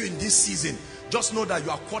isolate you in this season, just know that you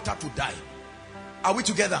are quarter to die. Are we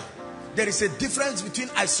together? There is a difference between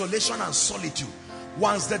isolation and solitude.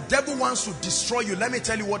 Once the devil wants to destroy you, let me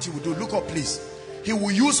tell you what he will do. Look up, please. He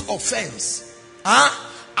will use offense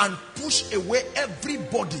and push away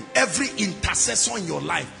everybody, every intercessor in your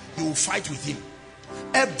life. You will fight with him.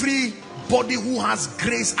 Everybody who has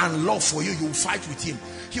grace and love for you, you will fight with him.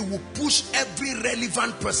 He will push every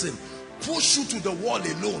relevant person, push you to the wall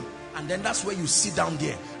alone, and then that's where you sit down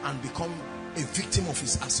there and become a victim of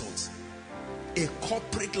his assaults. A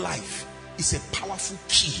corporate life is a powerful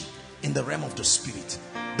key in the realm of the spirit.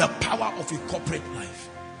 The power of a corporate life.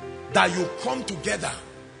 That you come together,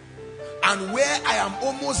 and where I am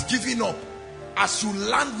almost giving up, as you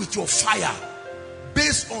land with your fire,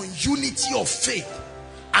 based on unity of faith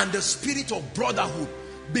and the spirit of brotherhood,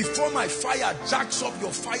 before my fire jacks up,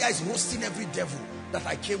 your fire is roasting every devil that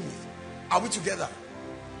I came with. Are we together?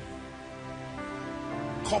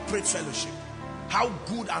 Corporate fellowship. How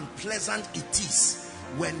good and pleasant it is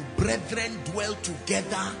when brethren dwell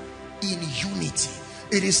together in unity.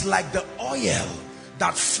 It is like the oil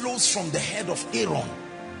that flows from the head of Aaron,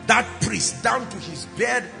 that priest, down to his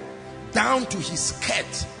beard, down to his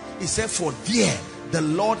skirt. He said, for there the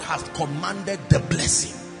Lord has commanded the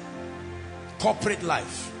blessing. Corporate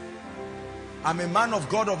life. I'm a man of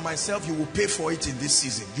God of myself. You will pay for it in this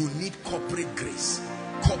season. You need corporate grace.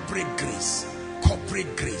 Corporate grace.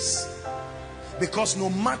 Corporate grace. Because no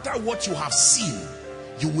matter what you have seen,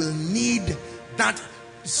 you will need that.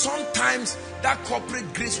 Sometimes that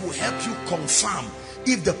corporate grace will help you confirm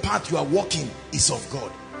if the path you are walking is of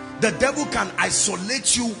God. The devil can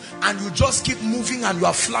isolate you and you just keep moving and you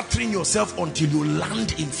are flattering yourself until you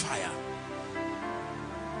land in fire.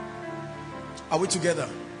 Are we together?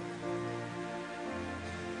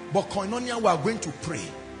 But Koinonia, we are going to pray.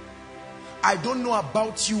 I don't know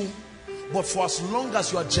about you, but for as long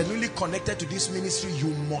as you are genuinely connected to this ministry,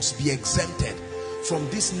 you must be exempted from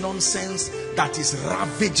this nonsense that is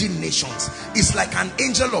ravaging nations. It's like an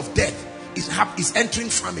angel of death is entering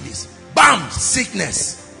families. Bam!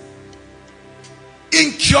 Sickness.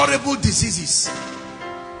 Incurable diseases.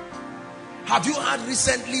 Have you heard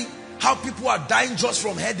recently how people are dying just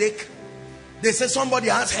from headache? They say somebody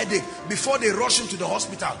has headache. Before they rush him to the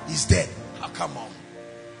hospital, he's dead. Oh, come on.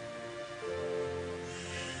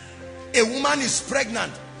 A woman is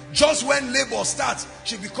pregnant. Just when labor starts,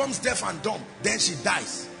 she becomes deaf and dumb. Then she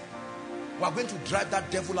dies. We are going to drive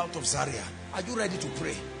that devil out of Zaria. Are you ready to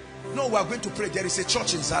pray? No, we are going to pray. There is a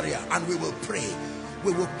church in Zaria and we will pray.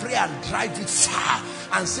 We will pray and drive it far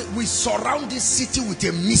and say, we surround this city with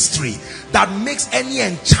a mystery that makes any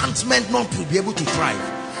enchantment not to be able to thrive.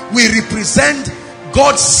 We represent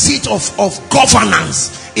God's seat of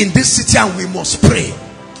governance in this city and we must pray.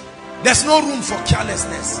 There's no room for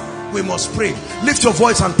carelessness. We must pray. Lift your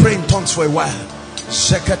voice and pray in tongues for a while.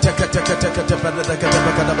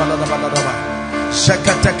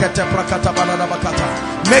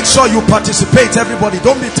 Make sure you participate, everybody.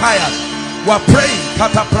 Don't be tired. We're praying.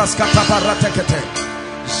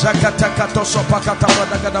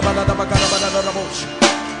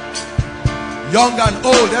 Young and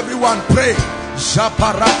old, everyone pray.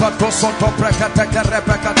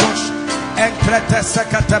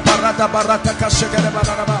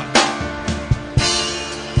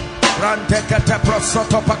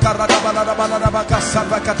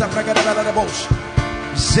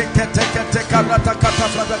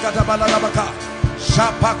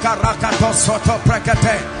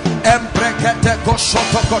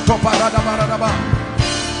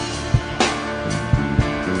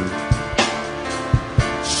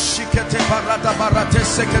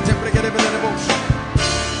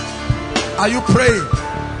 Are you praying?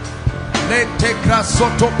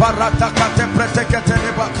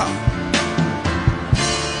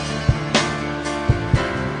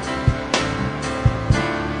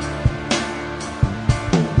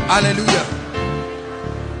 Hallelujah.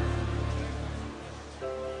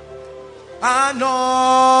 Anointing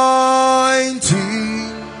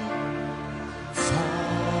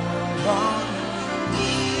fall on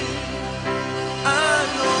me.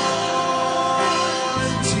 Anointing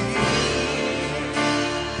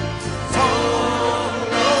fall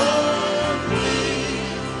on me.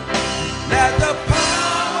 Let the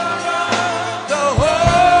power of the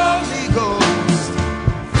Holy Ghost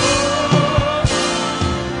fall on me.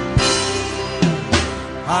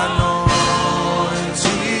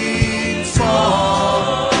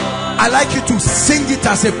 I like you to sing it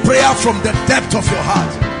as a prayer from the depth of your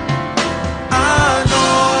heart.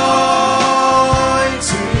 Anointing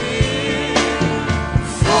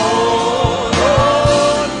fall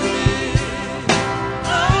on me.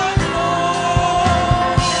 Anointing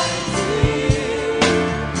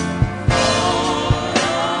fall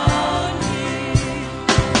on me.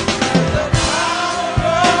 The power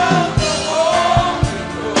of the Holy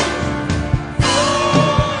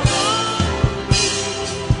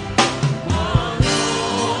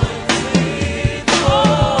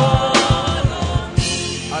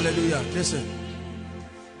Hallelujah. Listen.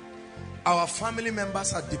 Our family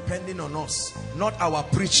members are depending on us, not our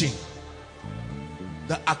preaching.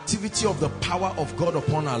 The activity of the power of God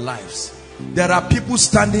upon our lives. There are people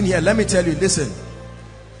standing here. Let me tell you, listen.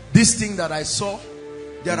 This thing that I saw,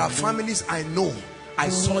 There are families I know, I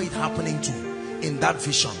saw it happening to in that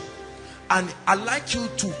vision. And I'd like you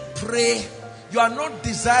to pray. You are not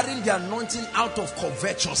desiring the anointing out of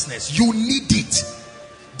covetousness. You need it.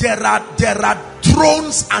 There are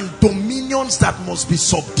thrones and dominions that must be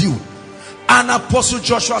subdued. And Apostle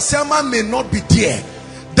Joshua Selman may not be there.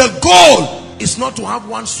 The goal is not to have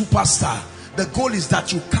one superstar. The goal is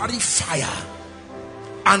that you carry fire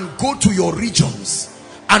and go to your regions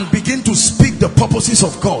and begin to speak the purposes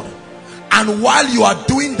of God. And while you are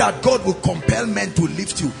doing that, God will compel men to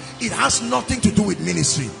lift you. It has nothing to do with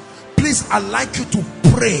ministry. Please, I'd like you to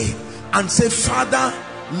pray and say, Father,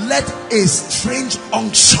 let a strange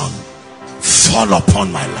unction fall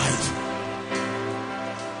upon my life.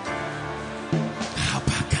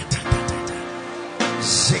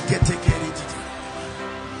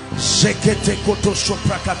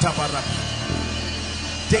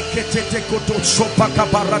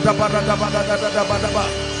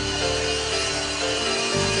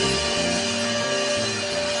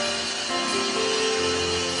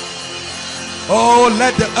 Oh,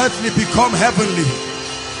 let the earthly become heavenly.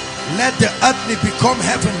 Let the earthly become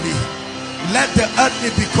heavenly. Let the earthly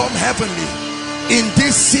become heavenly. In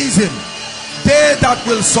this season, they that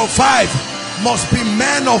will survive must be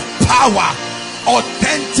men of power,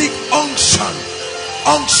 authentic unction,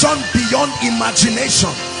 unction beyond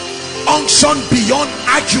imagination, unction beyond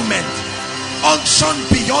argument, unction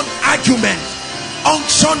beyond argument,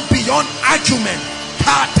 unction beyond argument.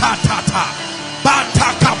 Ta ta ta ta,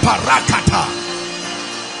 bataka parakata.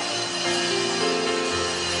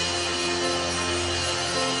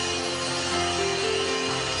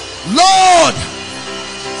 Lord,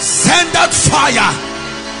 send that fire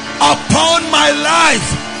upon my life.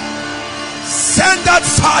 Send that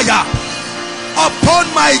fire upon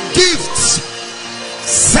my gifts.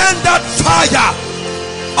 Send that fire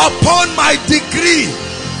upon my degree.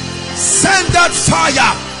 Send that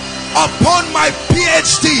fire upon my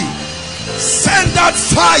PhD. Send that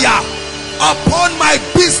fire upon my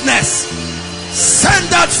business. Send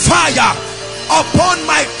that fire upon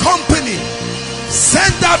my company.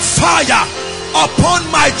 Send that fire upon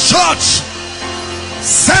my church.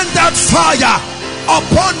 Send that fire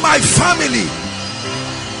upon my family.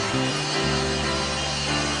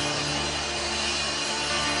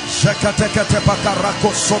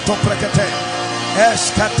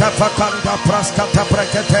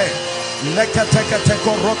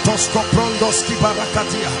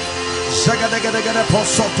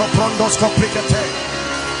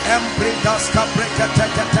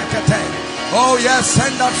 Oh yes,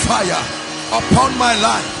 send that fire upon my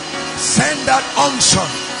life. Send that unction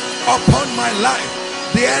upon my life.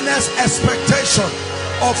 The earnest expectation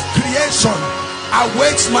of creation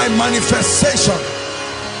awaits my manifestation.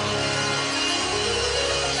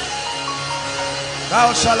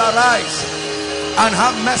 Thou shalt arise and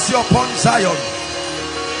have mercy upon Zion,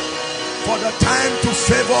 for the time to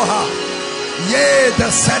favor her. Yea,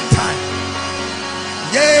 the set time.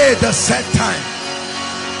 Yea, the set time.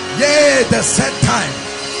 Yea, the set time.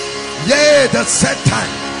 Yea, the set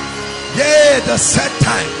time. Yea, the set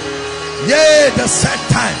time. Yea, the set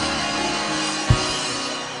time.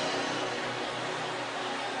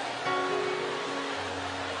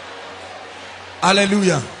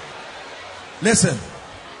 Hallelujah. Listen.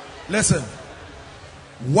 Listen.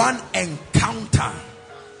 One encounter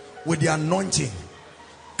with the anointing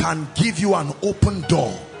can give you an open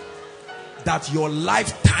door that your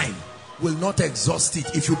lifetime will not exhaust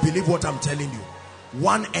it, if you believe what I'm telling you.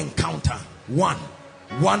 One encounter, one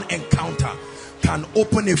encounter can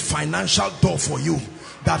open a financial door for you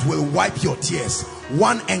that will wipe your tears.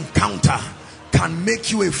 One encounter can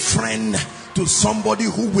make you a friend to somebody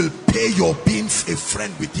who will pay your being a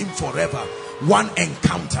friend with him forever. One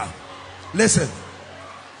encounter. Listen,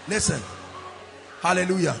 listen.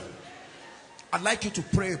 Hallelujah. I'd like you to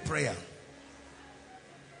pray a prayer.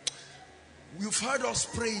 You've heard us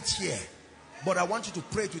pray it here, but I want you to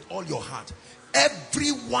pray it with all your heart.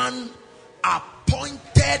 Everyone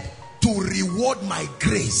appointed to reward my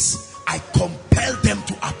grace, I compel them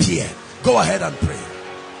to appear. Go ahead and pray.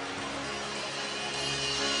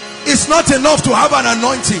 It's not enough to have an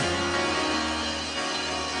anointing.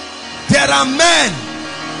 There are men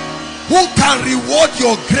who can reward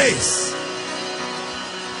your grace.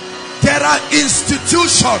 There are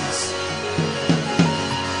institutions.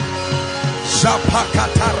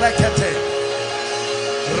 Zapakata rekete.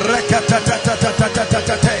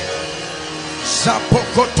 Rekatatatatatatate.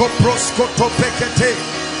 Zapokoto proskoto pekete.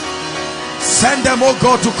 Send them, oh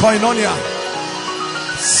God, to Koinonia.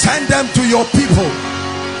 Send them to your people.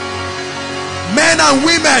 Men and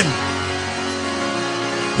women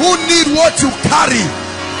who need what you carry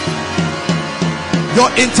your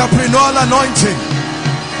entrepreneurial anointing,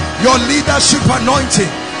 your leadership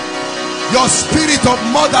anointing, your spirit of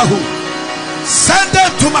motherhood. Send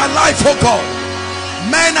them to my life, oh God.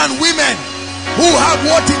 Men and women who have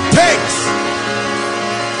what it takes.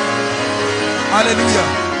 Hallelujah.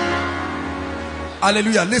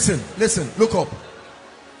 Hallelujah. Listen, look up.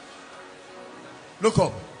 Look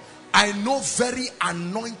up. I know very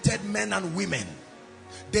anointed men and women.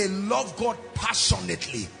 They love God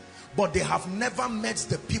passionately, but they have never met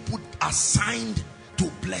the people assigned to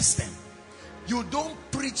bless them. You don't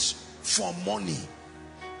preach for money.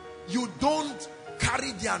 You don't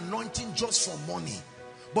carry the anointing just for money.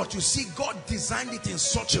 But you see, God designed it in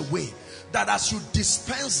such a way that as you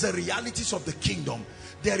dispense the realities of the kingdom,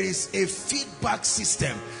 there is a feedback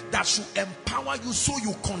system that should empower you so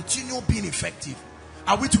you continue being effective.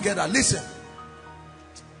 Are we together? Listen.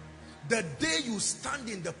 The day you stand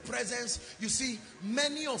in the presence, you see,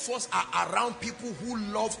 many of us are around people who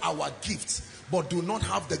love our gifts but do not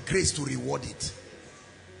have the grace to reward it.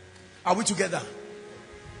 Are we together?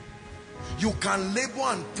 You can labor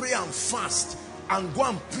and pray and fast and go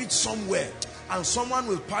and preach somewhere, and someone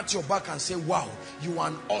will pat your back and say, wow, you are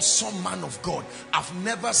an awesome man of God. I've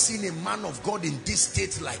never seen a man of God in this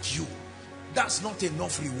state like you. That's not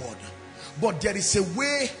enough reward. But there is a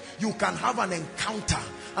way you can have an encounter,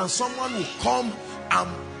 and someone will come and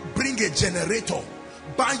bring a generator,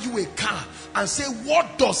 buy you a car, and say,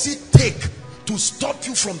 what does it take to stop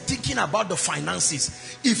you from thinking about the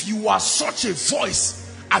finances? If you are such a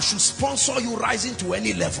voice, I should sponsor you rising to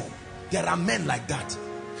any level. There are men like that.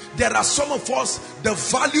 There are some of us, the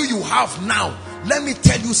value you have now, let me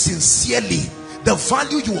tell you sincerely, the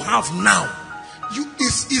value you have now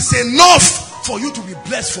is enough for you to be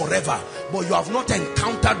blessed forever. But you have not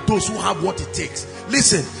encountered those who have what it takes.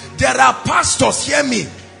 Listen, there are pastors, hear me,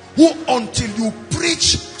 who until you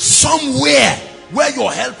preach somewhere where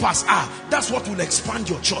your helpers are, that's what will expand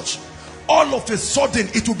your church. All of a sudden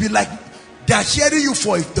it will be like they are hearing you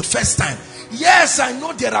for the first time. Yes, I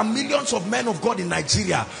know there are millions of men of God in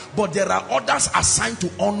Nigeria, but there are others assigned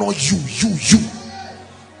to honor you.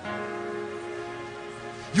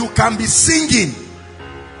 You can be singing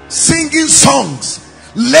songs,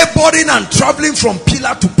 laboring and traveling from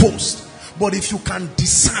pillar to post, but if you can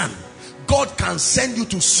discern, God can send you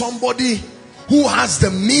to somebody who has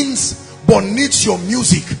the means but needs your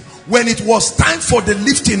music. When it was time for the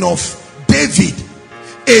lifting of David,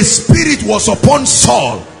 a spirit was upon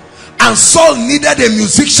Saul, and Saul needed a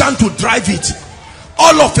musician to drive it.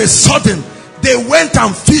 All of a sudden, they went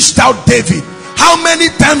and fished out David. How many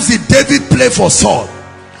times did David play for Saul?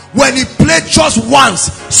 When he played just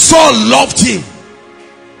once, Saul loved him.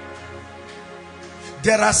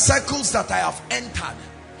 There are circles that I have entered,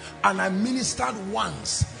 and I ministered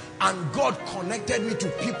once, and God connected me to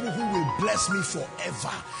people who will bless me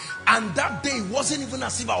forever. And that day, it wasn't even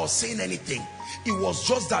as if I was saying anything. It was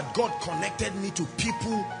just that God connected me to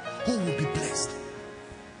people who will be blessed.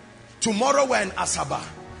 Tomorrow we're in Asaba,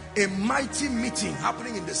 a mighty meeting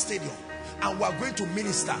happening in the stadium, and we're going to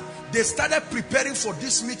minister. They started preparing for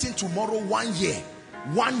this meeting tomorrow 1 year.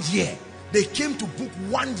 1 year. They came to book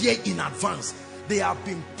 1 year in advance. They have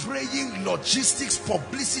been praying, logistics,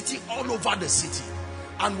 publicity all over the city,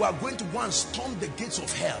 and we're going to go and storm the gates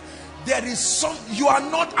of hell. There is some, you are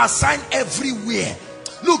not assigned everywhere.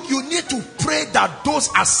 Look, you need to pray that those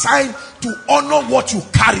assigned to honor what you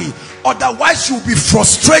carry. Otherwise, you'll be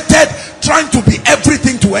frustrated trying to be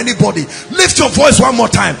everything to anybody. Lift your voice one more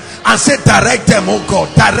time and say, direct them, oh God.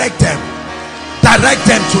 Direct them. Direct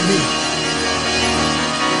them to me.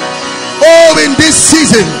 Oh, in this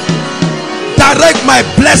season, direct my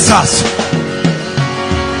blessers.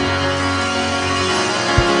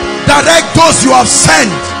 Direct those you have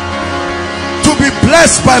sent to be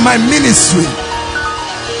blessed by my ministry.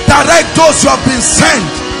 Direct those who have been sent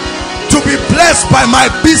to be blessed by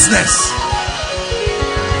my business.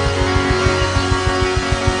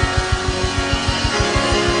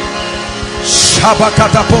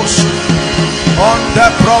 Shabakataposh on the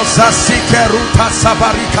prosasikeruta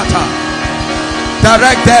sabarikata.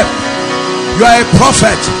 Direct them. You are a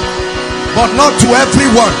prophet, but not to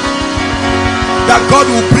everyone. That God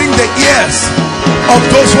will bring the ears of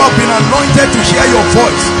those who have been anointed to hear your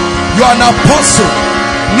voice. You are an apostle,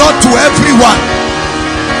 not to everyone.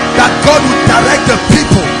 That God will direct the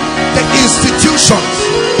people, the institutions.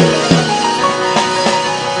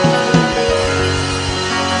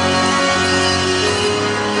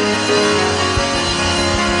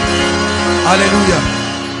 Hallelujah.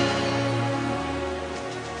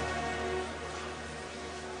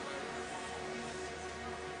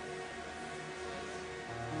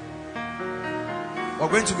 We're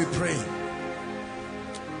going to be praying.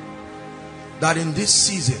 that in this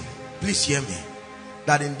season, please hear me,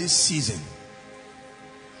 that in this season,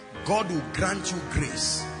 God will grant you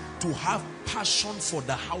grace to have passion for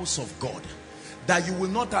the house of God, that you will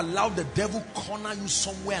not allow the devil corner you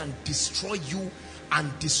somewhere and destroy you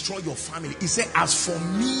and destroy your family. He said, as for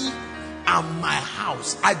me and my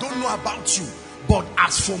house, I don't know about you, but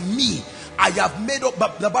as for me, I have made up.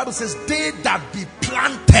 But the Bible says, they that be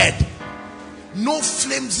planted, no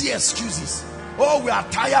flimsy excuses. Oh, we are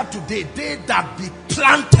tired today. They that be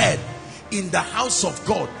planted in the house of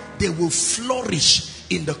God, they will flourish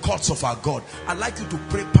in the courts of our God. I'd like you to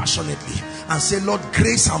pray passionately and say, Lord,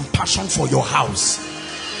 grace and passion for your house.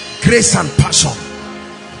 Grace and passion.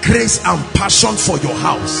 Grace and passion for your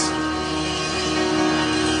house.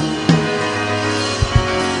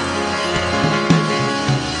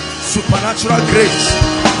 Supernatural grace,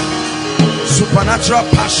 supernatural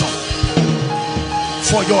passion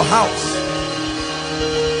for your house,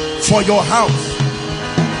 for your house,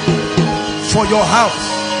 for your house.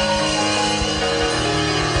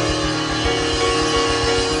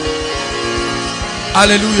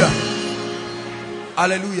 Hallelujah.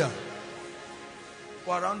 Hallelujah.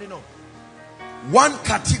 We're rounding up. One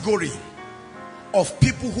category of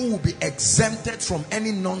people who will be exempted from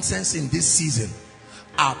any nonsense in this season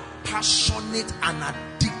are passionate and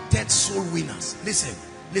addicted soul winners. Listen,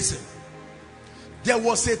 listen. There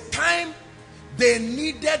was a time they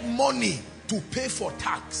needed money to pay for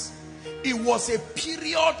tax. It was a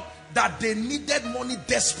period that they needed money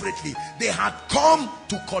desperately. They had come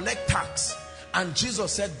to collect tax. And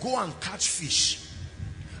Jesus said, go and catch fish.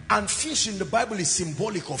 And fish in the Bible is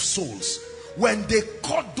symbolic of souls. When they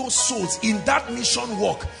caught those souls in that mission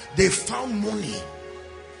work, they found money.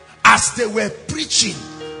 As they were preaching,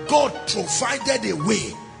 God provided a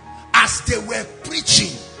way. As they were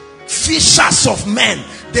preaching, fishers of men,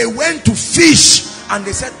 they went to fish and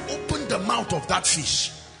they said, open the mouth of that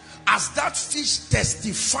fish. As that fish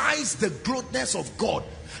testifies the greatness of God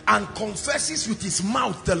and confesses with his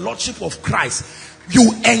mouth the lordship of Christ,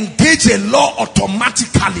 you engage a law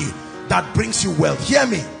automatically that brings you wealth. Hear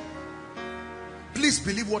me. Please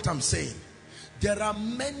believe what I'm saying. There are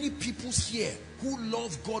many people here who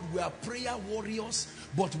love God. We are prayer warriors,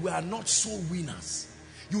 but we are not soul winners.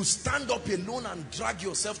 You stand up alone and drag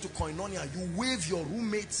yourself to koinonia. You wave your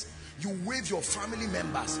roommates. You wave your family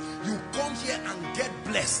members. You come here and get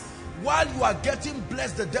blessed. While you are getting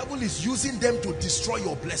blessed, the devil is using them to destroy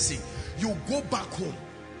your blessing. You go back home.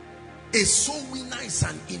 A soul winner is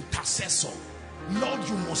an intercessor. Lord,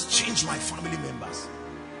 you must change my family members.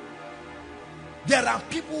 There are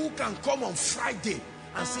people who can come on Friday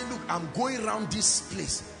and say, look, I'm going around this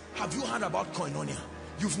place. Have you heard about koinonia?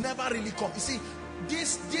 You've never really come. You see,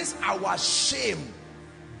 this our shame.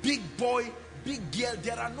 Big boy, big girl.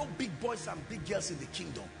 There are no big boys and big girls in the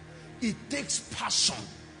kingdom. It takes passion.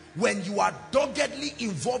 When you are doggedly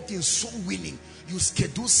involved in soul winning, you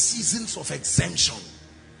schedule seasons of exemption.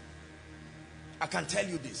 I can tell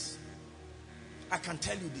you this. I can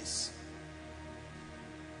tell you this.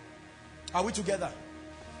 Are we together?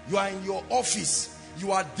 You are in your office.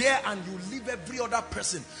 You are there and you leave every other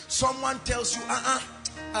person. Someone tells you,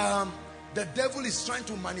 the devil is trying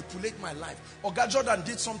to manipulate my life. Oga Jordan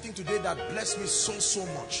did something today that blessed me so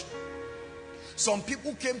much. Some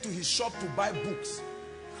people came to his shop to buy books.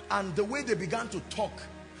 And the way they began to talk,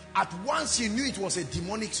 at once he knew it was a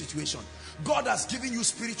demonic situation. God has given you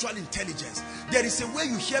spiritual intelligence. There is a way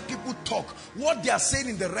you hear people talk. What they are saying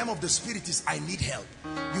in the realm of the spirit is, I need help.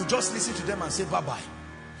 You just listen to them and say, bye-bye.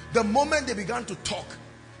 The moment they began to talk,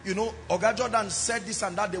 you know, Oga Jordan said this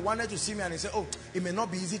and that. They wanted to see me and he said, oh, it may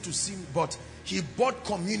not be easy to see me, but he bought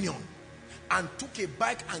communion and took a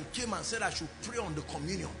bike and came and said I should pray on the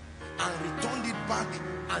communion and returned it back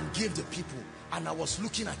and gave the people. And I was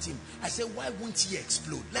looking at him. I said, why won't he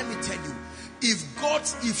explode? Let me tell you,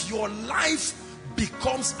 if your life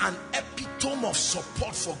becomes an epitome of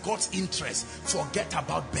support for God's interest, forget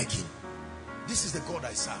about begging. This is the God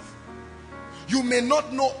I serve. You may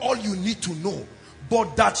not know all you need to know,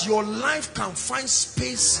 but that your life can find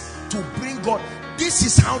space to bring God. This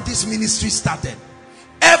is how this ministry started.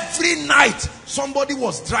 Every night, somebody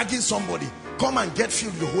was dragging somebody. Come and get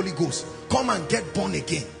filled with the Holy Ghost. Come and get born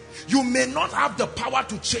again. You may not have the power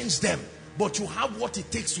to change them, but you have what it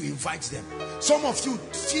takes to invite them. Some of you,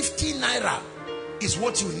 50 naira is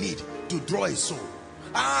what you need to draw a soul.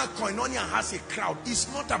 Koinonia has a crowd.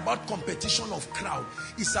 It's not about competition of crowd.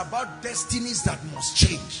 It's about destinies that must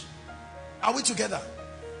change. Are we together?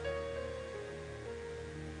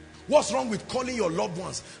 What's wrong with calling your loved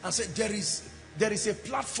ones and say, there is a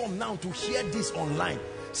platform now to hear this online.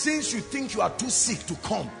 Since you think you are too sick to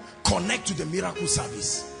come, connect to the miracle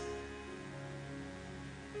service.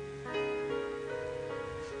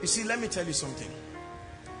 You see, let me tell you something.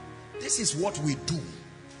 This is what we do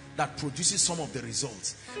that produces some of the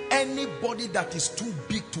results. Anybody that is too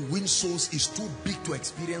big to win souls is too big to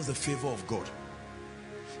experience the favor of God.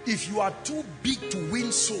 If you are too big to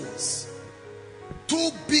win souls,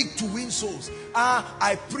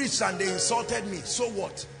 I preached and they insulted me, so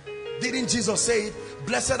what? Didn't Jesus say it?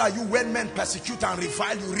 Blessed are you when men persecute and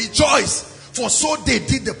revile you. Rejoice, for so they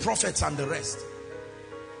did the prophets and the rest.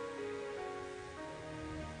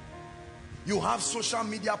 You have social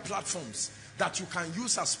media platforms that you can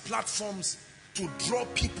use as platforms to draw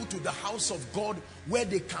people to the house of God where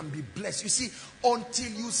they can be blessed. You see,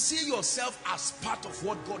 until you see yourself as part of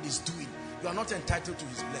what God is doing, you are not entitled to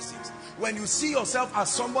his blessings. When you see yourself as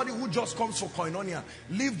somebody who just comes for koinonia,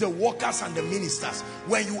 leave the workers and the ministers.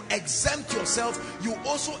 When you exempt yourself, you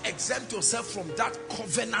also exempt yourself from that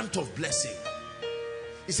covenant of blessing.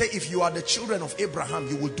 He said, if you are the children of Abraham,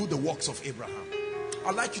 you will do the works of Abraham.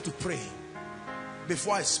 I'd like you to pray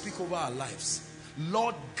before I speak over our lives.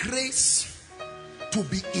 Lord, grace to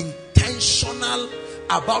be intentional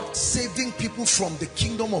about saving people from the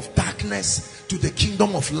kingdom of darkness to the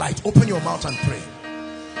kingdom of light. Open your mouth and pray.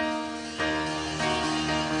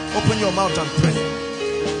 Open your mouth and pray.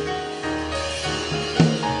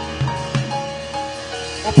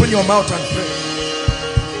 Open your mouth and pray.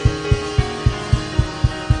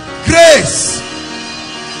 Grace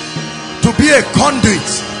to be a conduit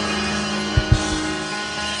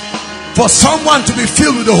for someone to be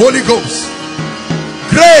filled with the Holy Ghost.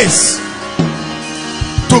 Grace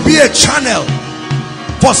to be a channel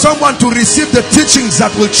for someone to receive the teachings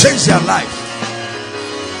that will change their life.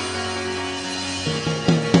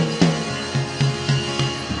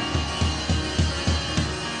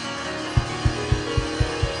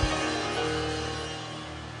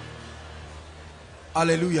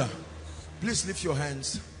 Hallelujah. Please lift your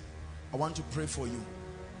hands. I want to pray for you.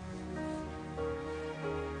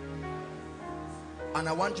 And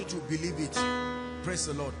I want you to believe it. Praise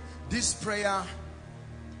the Lord. This prayer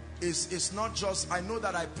is not just, I know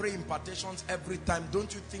that I pray impartations every time.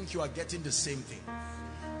 Don't you think you are getting the same thing?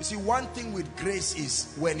 You see, one thing with grace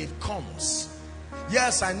is when it comes.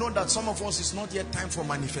 Yes, I know that some of us, it's not yet time for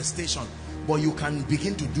manifestation, but you can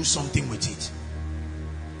begin to do something with it.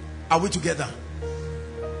 Are we together?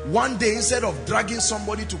 One day, instead of dragging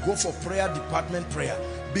somebody to go for prayer department prayer,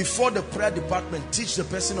 before the prayer department, teach the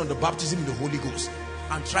person on the baptism in the Holy Ghost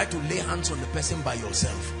and try to lay hands on the person by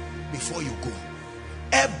yourself before you go.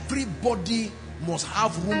 Everybody must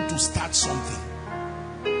have room to start something.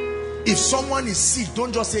 If someone is sick,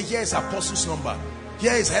 don't just say, here is apostle's number,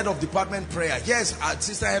 here is head of department prayer, here is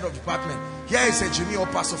sister head of department, here is a Jimmy or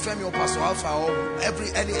Pastor Femi or Pastor Alpha or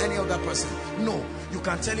any other person. No, you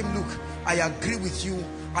can tell him, look, I agree with you.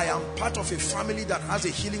 I am part of a family that has a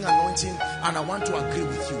healing anointing and I want to agree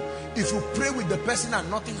with you. If you pray with the person and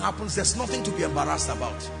nothing happens, there's nothing to be embarrassed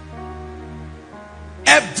about.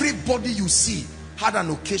 Everybody you see had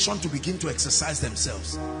an occasion to begin to exercise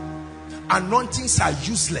themselves. Anointings are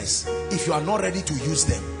useless if you are not ready to use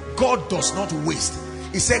them. God does not waste.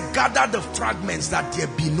 He said, gather the fragments that there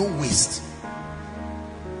be no waste.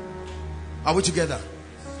 Are we together?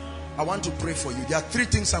 I want to pray for you. There are three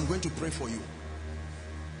things I'm going to pray for you.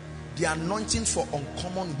 The anointing for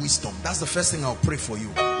uncommon wisdom. That's the first thing I'll pray for you.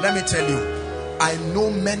 Let me tell you, I know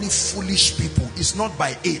many foolish people. It's not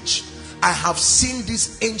by age. I have seen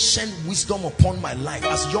this ancient wisdom upon my life.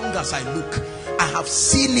 As young as I look, I have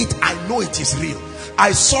seen it. I know it is real.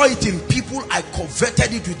 I saw it in people. I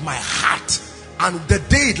coveted it with my heart. And the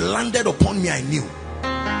day it landed upon me, I knew.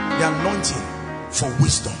 The anointing for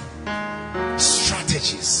wisdom.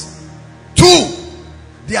 Strategies. 2,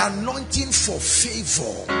 the anointing for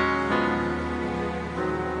favor.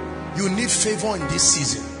 You need favor in this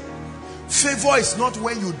season. Favor is not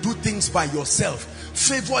when you do things by yourself.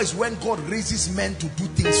 Favor is when God raises men to do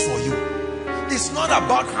things for you. It's not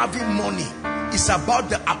about having money. It's about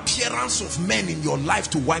the appearance of men in your life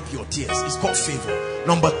to wipe your tears. It's called favor.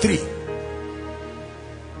 Number 3,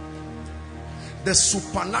 the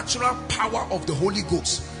supernatural power of the Holy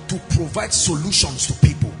Ghost to provide solutions to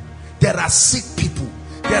people. There are sick people.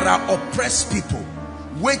 There are oppressed people.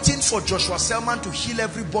 Waiting for Joshua Selman to heal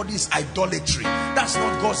everybody is idolatry. That's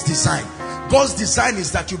not God's design. God's design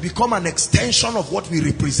is that you become an extension of what we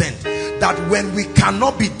represent. That when we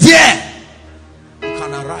cannot be there, you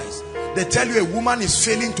can arise. They tell you a woman is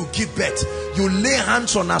failing to give birth. You lay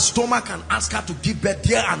hands on her stomach and ask her to give birth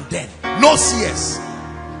there and then. No CS.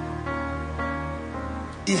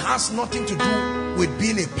 It has nothing to do with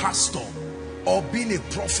being a pastor or being a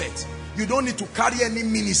prophet. You don't need to carry any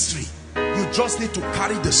ministry. You just need to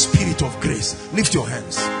carry the spirit of grace. Lift your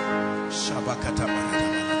hands.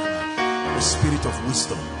 spirit of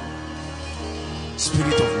wisdom.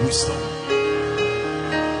 Spirit of wisdom.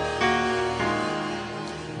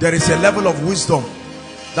 There is a level of wisdom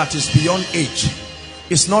that is beyond age.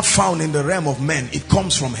 It's not found in the realm of men. It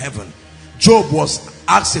comes from heaven. Job was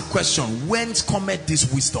asked a question, whence cometh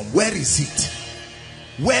this wisdom? Where is it?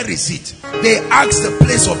 Where is it? They asked the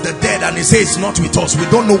place of the dead, and he said, it's not with us. We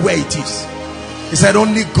don't know where it is. He said,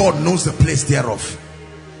 only God knows the place thereof.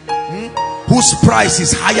 Whose price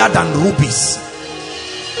is higher than rubies.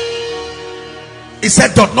 He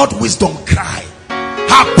said, doth not wisdom cry?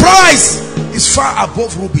 Her price is far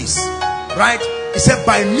above rubies. Right? He said,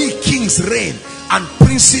 by me kings reign and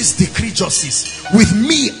princes decree justice. With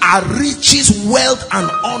me are riches, wealth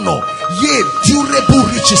and honor, yea, durable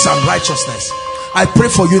riches and righteousness. I pray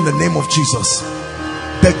for you in the name of Jesus.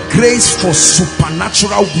 The grace for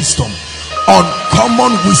supernatural wisdom,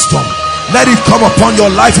 uncommon wisdom, let it come upon your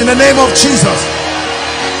life in the name of Jesus.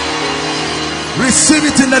 Receive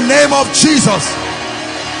it in the name of Jesus.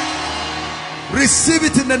 Receive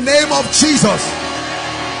it in the name of Jesus.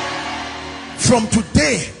 From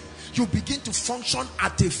today, you begin to function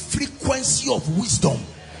at a frequency of wisdom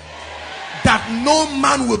that no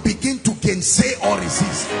man will begin to gainsay or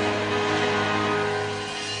resist.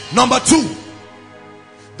 Number two,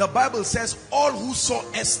 the Bible says all who saw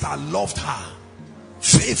Esther loved her.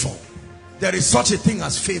 Favor. There is such a thing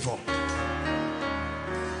as favor.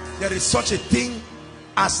 There is such a thing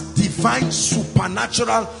as divine,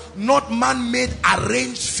 supernatural, not man-made,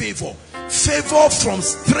 arranged favor. Favor from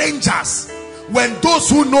strangers. When those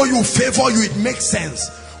who know you favor you, it makes sense.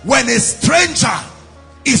 When a stranger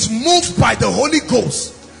is moved by the Holy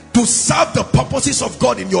Ghost to serve the purposes of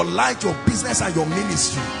God in your life, your business and your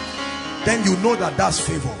ministry, then you know that that's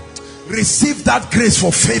favor. Receive that grace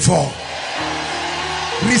for favor.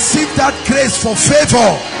 Receive that grace for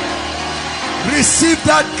favor. Receive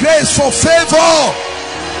that grace for favor.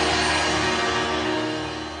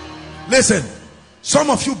 Listen,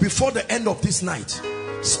 some of you before the end of this night,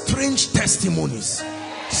 strange testimonies.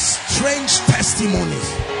 Strange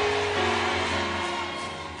testimonies.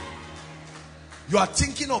 You are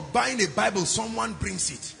thinking of buying a Bible, someone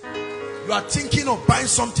brings it. You are thinking of buying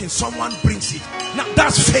something, someone brings it. Now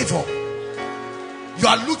that's favor. You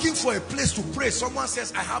are looking for a place to pray, someone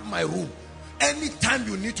says, I have my room. Anytime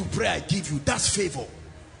you need to pray, I give you. That's favor.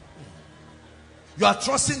 You are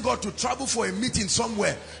trusting God to travel for a meeting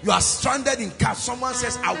somewhere. You are stranded in car. Someone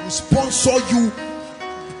says, I will sponsor you,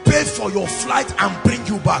 pay for your flight and bring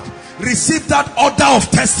you back. Receive that order of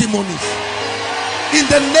testimonies in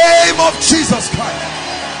the name of Jesus Christ.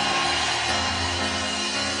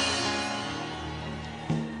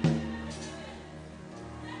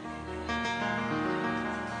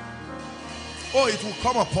 Oh, it will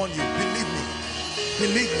come upon you. Believe me.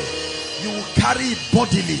 Believe me. You will carry it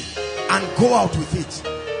bodily and go out with it.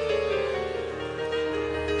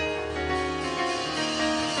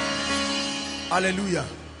 Hallelujah.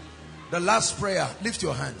 The last prayer. Lift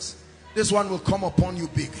your hands. This one will come upon you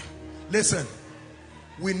big. Listen.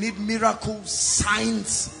 We need miracles,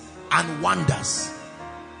 signs and wonders.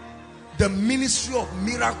 The ministry of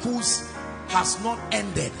miracles has not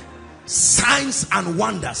ended. Signs and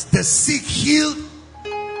wonders. The sick healed,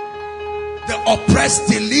 the oppressed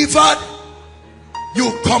delivered.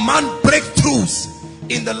 You command breakthroughs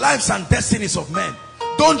in the lives and destinies of men.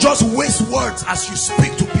 Don't just waste words as you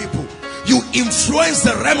speak to people. You influence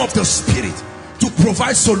the realm of the spirit to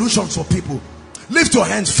provide solutions for people. Lift your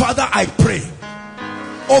hands. Father, I pray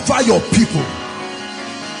over your people,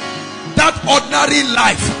 that ordinary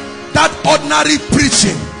life, that ordinary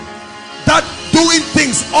preaching, that doing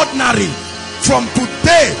things ordinary, from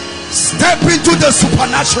today step into the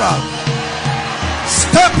supernatural.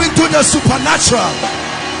 Step into the supernatural.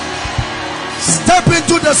 Step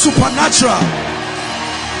into the supernatural.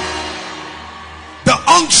 The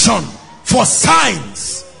unction for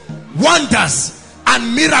signs, wonders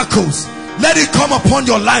and miracles, let it come upon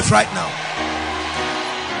your life right now.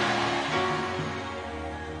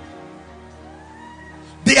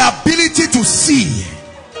 The ability to see,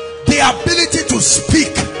 the ability to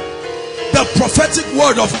speak the prophetic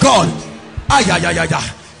word of God,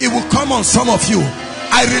 it will come on some of you.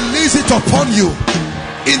 I release it upon you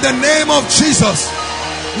in the name of Jesus.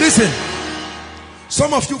 Listen,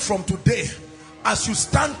 some of you from today, as you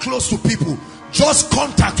stand close to people, just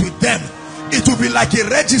contact with them. It will be like a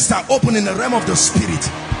register open in the realm of the spirit.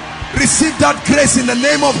 Receive that grace in the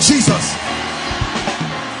name of Jesus.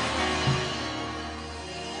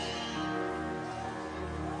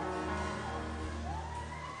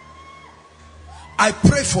 I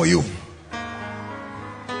pray for you.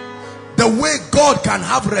 The way God can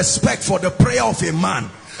have respect for the prayer of a man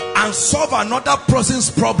and solve another person's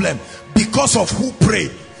problem because of who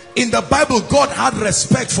prayed. In the Bible, God had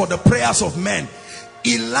respect for the prayers of men.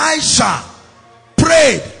 Elisha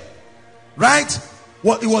prayed, right?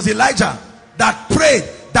 Well, it was Elijah that prayed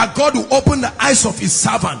that God will open the eyes of his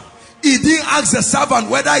servant. He didn't ask the servant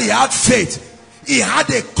whether he had faith. He had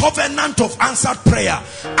a covenant of answered prayer,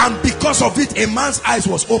 and because of it, a man's eyes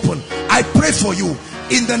was open. I pray for you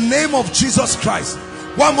in the name of Jesus Christ.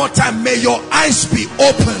 One more time, may your eyes be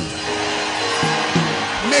opened.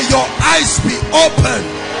 May your eyes be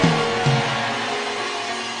opened.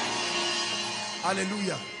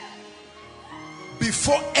 Hallelujah.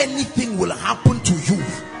 Before anything will happen to you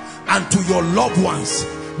and to your loved ones,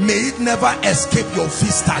 may it never escape your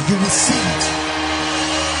vista. You will see it.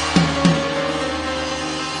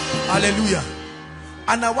 Hallelujah.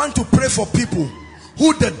 And I want to pray for people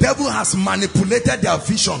who the devil has manipulated their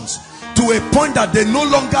visions to a point that they no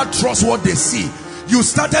longer trust what they see. You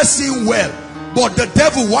started seeing well, but the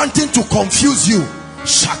devil wanting to confuse you.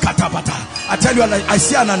 Shakatabata. I tell you, I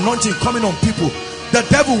see an anointing coming on people. The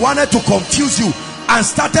devil wanted to confuse you and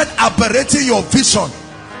started aberrating your vision,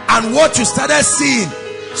 and what you started seeing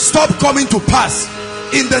stop coming to pass.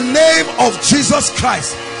 In the name of Jesus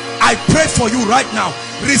Christ, I pray for you right now.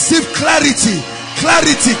 Receive clarity,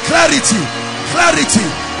 clarity, clarity, clarity.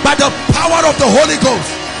 By the power of the Holy Ghost,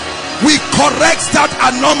 we correct that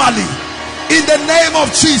anomaly in the name of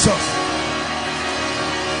Jesus.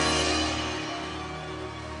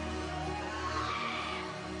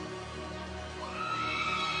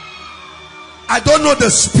 I don't know the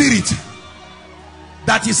spirit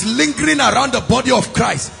that is lingering around the body of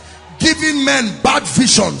Christ, giving men bad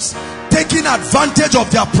visions, taking advantage of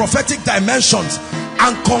their prophetic dimensions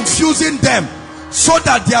and confusing them so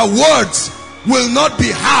that their words will not be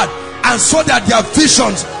heard and so that their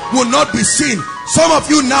visions will not be seen. Some of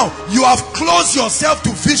you now, you have closed yourself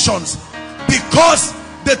to visions because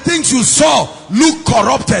the things you saw look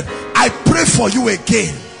corrupted. I pray for you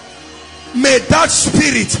again. May that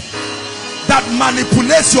spirit that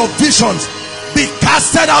manipulates your visions be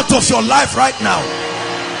casted out of your life right now.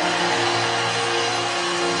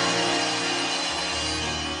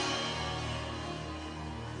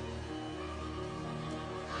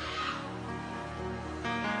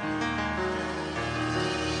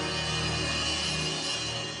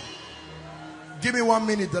 Give me 1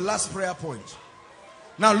 minute, the last prayer point.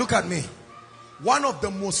 Now look at me. One of the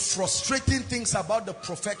most frustrating things about the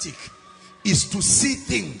prophetic is to see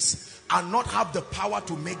things and not have the power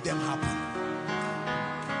to make them happen.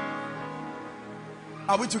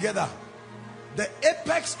 Are we together? The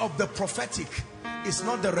apex of the prophetic is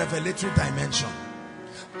not the revelatory dimension.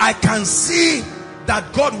 I can see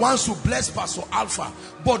that God wants to bless Pastor Alpha,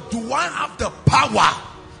 but do I have the power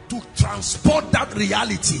to transport that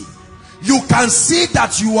reality? You can see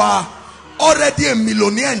that you are already a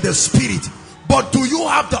millionaire in the spirit, but do you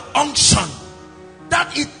have the unction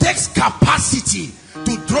that it takes capacity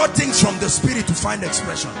to draw things from the spirit to find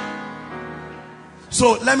expression?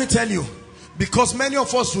 So let me tell you, because many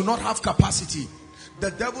of us do not have capacity,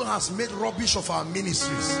 the devil has made rubbish of our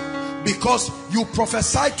ministries, because you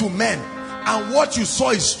prophesy to men and what you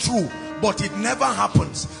saw is true, but it never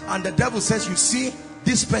happens. And the devil says, you see,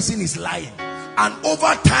 this person is lying. And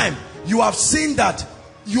over time, you have seen that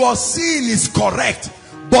your seeing is correct,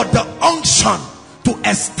 but the unction to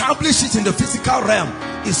establish it in the physical realm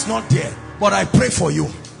is not there. But I pray for you.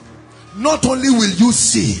 Not only will you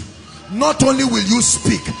see, not only will you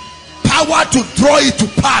speak, power to draw it to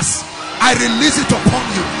pass, I release it upon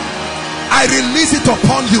you. I release it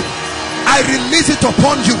upon you. I release it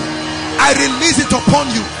upon you. I release it upon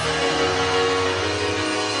you.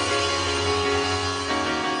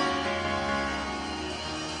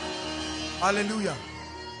 Hallelujah.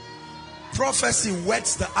 Prophecy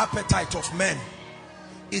whets the appetite of men.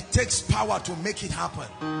 It takes power to make it happen.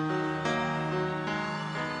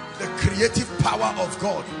 The creative power of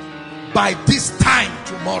God. By this time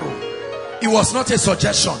tomorrow, it was not a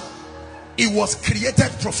suggestion. It was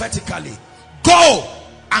created prophetically. Go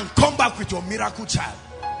and come back with your miracle child.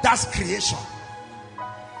 That's creation.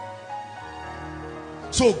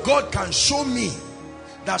 So God can show me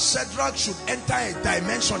that Shadrach should enter a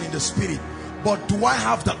dimension in the spirit, but do I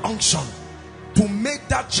have the unction to make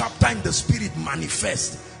that chapter in the spirit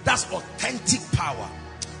manifest? That's authentic power.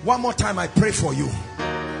 One more time, I pray for you.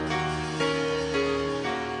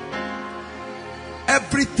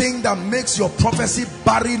 Everything that makes your prophecy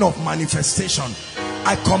barren of manifestation,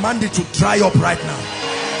 I command it to dry up right now.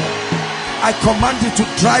 I command it to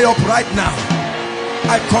dry up right now.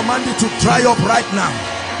 I command it to dry up right now.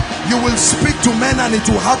 You will speak to men and it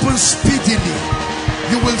will happen speedily.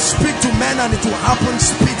 You will speak to men and it will happen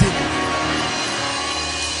speedily.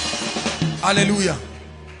 Hallelujah.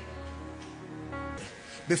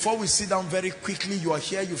 Before we sit down very quickly, you are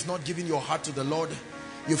here, you've not given your heart to the Lord.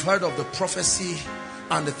 You've heard of the prophecy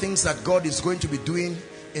and the things that God is going to be doing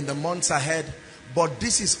in the months ahead. But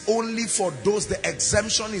this is only for those, the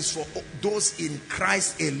exemption is for those in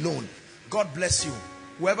Christ alone. God bless you.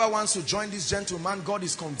 Whoever wants to join this gentleman, God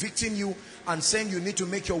is convicting you and saying you need to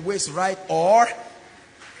make your ways right, or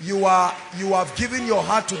you have given your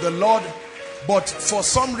heart to the Lord, but for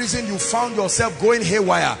some reason you found yourself going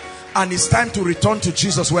haywire and it's time to return to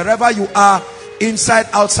Jesus. Wherever you are, inside,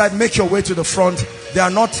 outside, make your way to the front. They are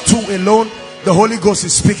not two alone. The Holy Ghost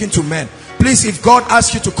is speaking to men. Please, if God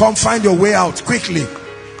asks you to come, find your way out quickly.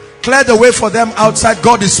 Clear the way for them outside.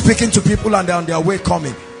 God is speaking to people and they're on their way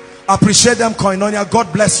coming. Appreciate them, Koinonia.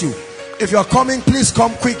 God bless you. If you're coming, please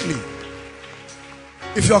come quickly.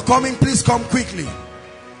 If you're coming, please come quickly.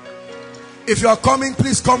 If you're coming,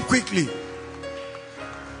 please come quickly.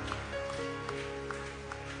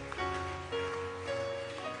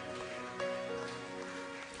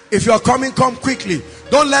 If you're coming, come quickly.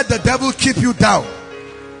 Don't let the devil keep you down.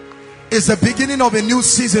 It's the beginning of a new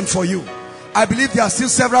season for you. I believe there are still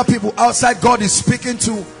several people outside God is speaking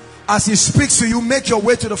to. As he speaks to you, make your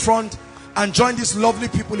way to the front and join these lovely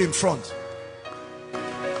people in front.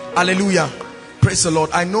 Hallelujah. Praise the Lord.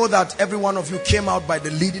 I know that every one of you came out by the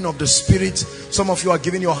leading of the Spirit. Some of you are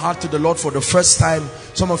giving your heart to the Lord for the first time.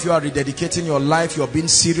 Some of you are rededicating your life. You are being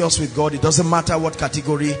serious with God. It doesn't matter what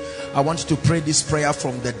category. I want you to pray this prayer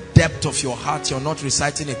from the depth of your heart. You're not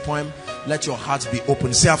reciting a poem. Let your heart be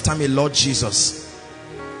open. Say after me, Lord Jesus,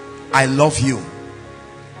 I love you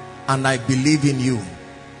and I believe in you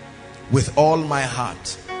with all my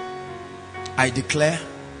heart. I declare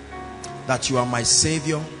that you are my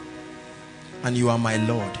Savior and you are my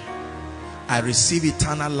Lord. I receive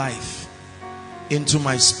eternal life into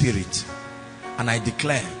my spirit, and I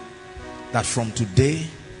declare that from today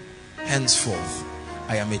henceforth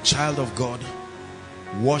I am a child of God,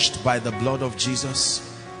 washed by the blood of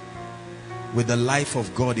Jesus, with the life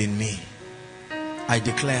of God in me. I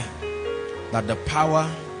declare that the power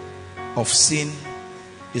of sin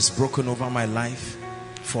is broken over my life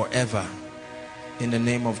forever, in the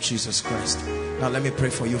name of Jesus Christ. Now let me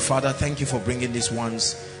pray for you. Father, thank you for bringing these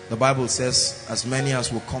ones. The Bible says, as many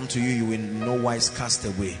as will come to you, you will in no wise cast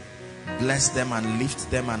away. Bless them and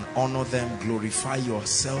lift them and honor them. Glorify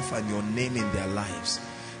yourself and your name in their lives.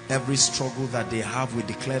 Every struggle that they have, we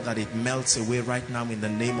declare that it melts away right now in the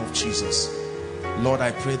name of Jesus. Lord,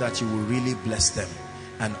 I pray that you will really bless them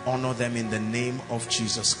and honor them in the name of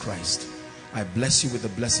Jesus Christ. I bless you with the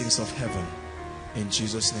blessings of heaven. In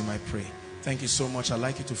Jesus' name I pray. Thank you so much. I'd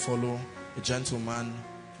like you to follow a gentleman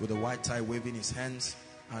with a white tie waving his hands,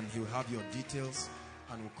 and he'll have your details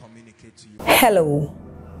and will communicate to you. Hello.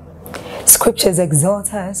 Scriptures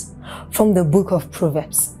exhort us from the book of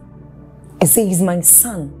Proverbs. It says, my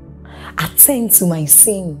son, attend to my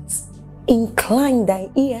sayings. Incline thy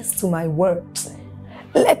ears to my words.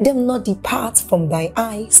 Let them not depart from thy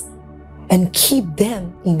eyes, and keep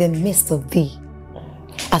them in the midst of thee.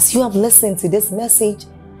 As you have listened to this message,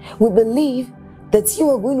 we believe that you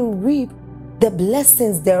are going to reap the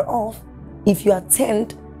blessings thereof if you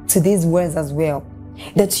attend to these words as well.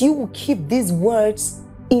 That you will keep these words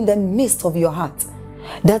in the midst of your heart.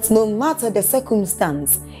 That no matter the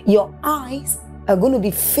circumstance, your eyes are going to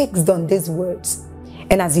be fixed on these words.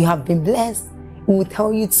 And as you have been blessed, we will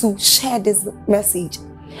tell you to share this message.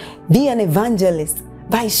 Be an evangelist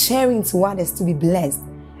by sharing to others to be blessed.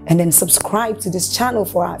 And then subscribe to this channel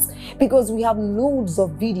for us, because we have loads of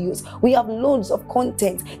videos, we have loads of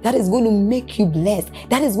content that is going to make you blessed,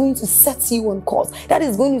 that is going to set you on course, that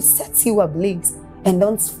is going to set you ablaze. And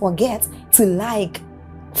don't forget to like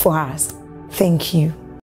for us. Thank you.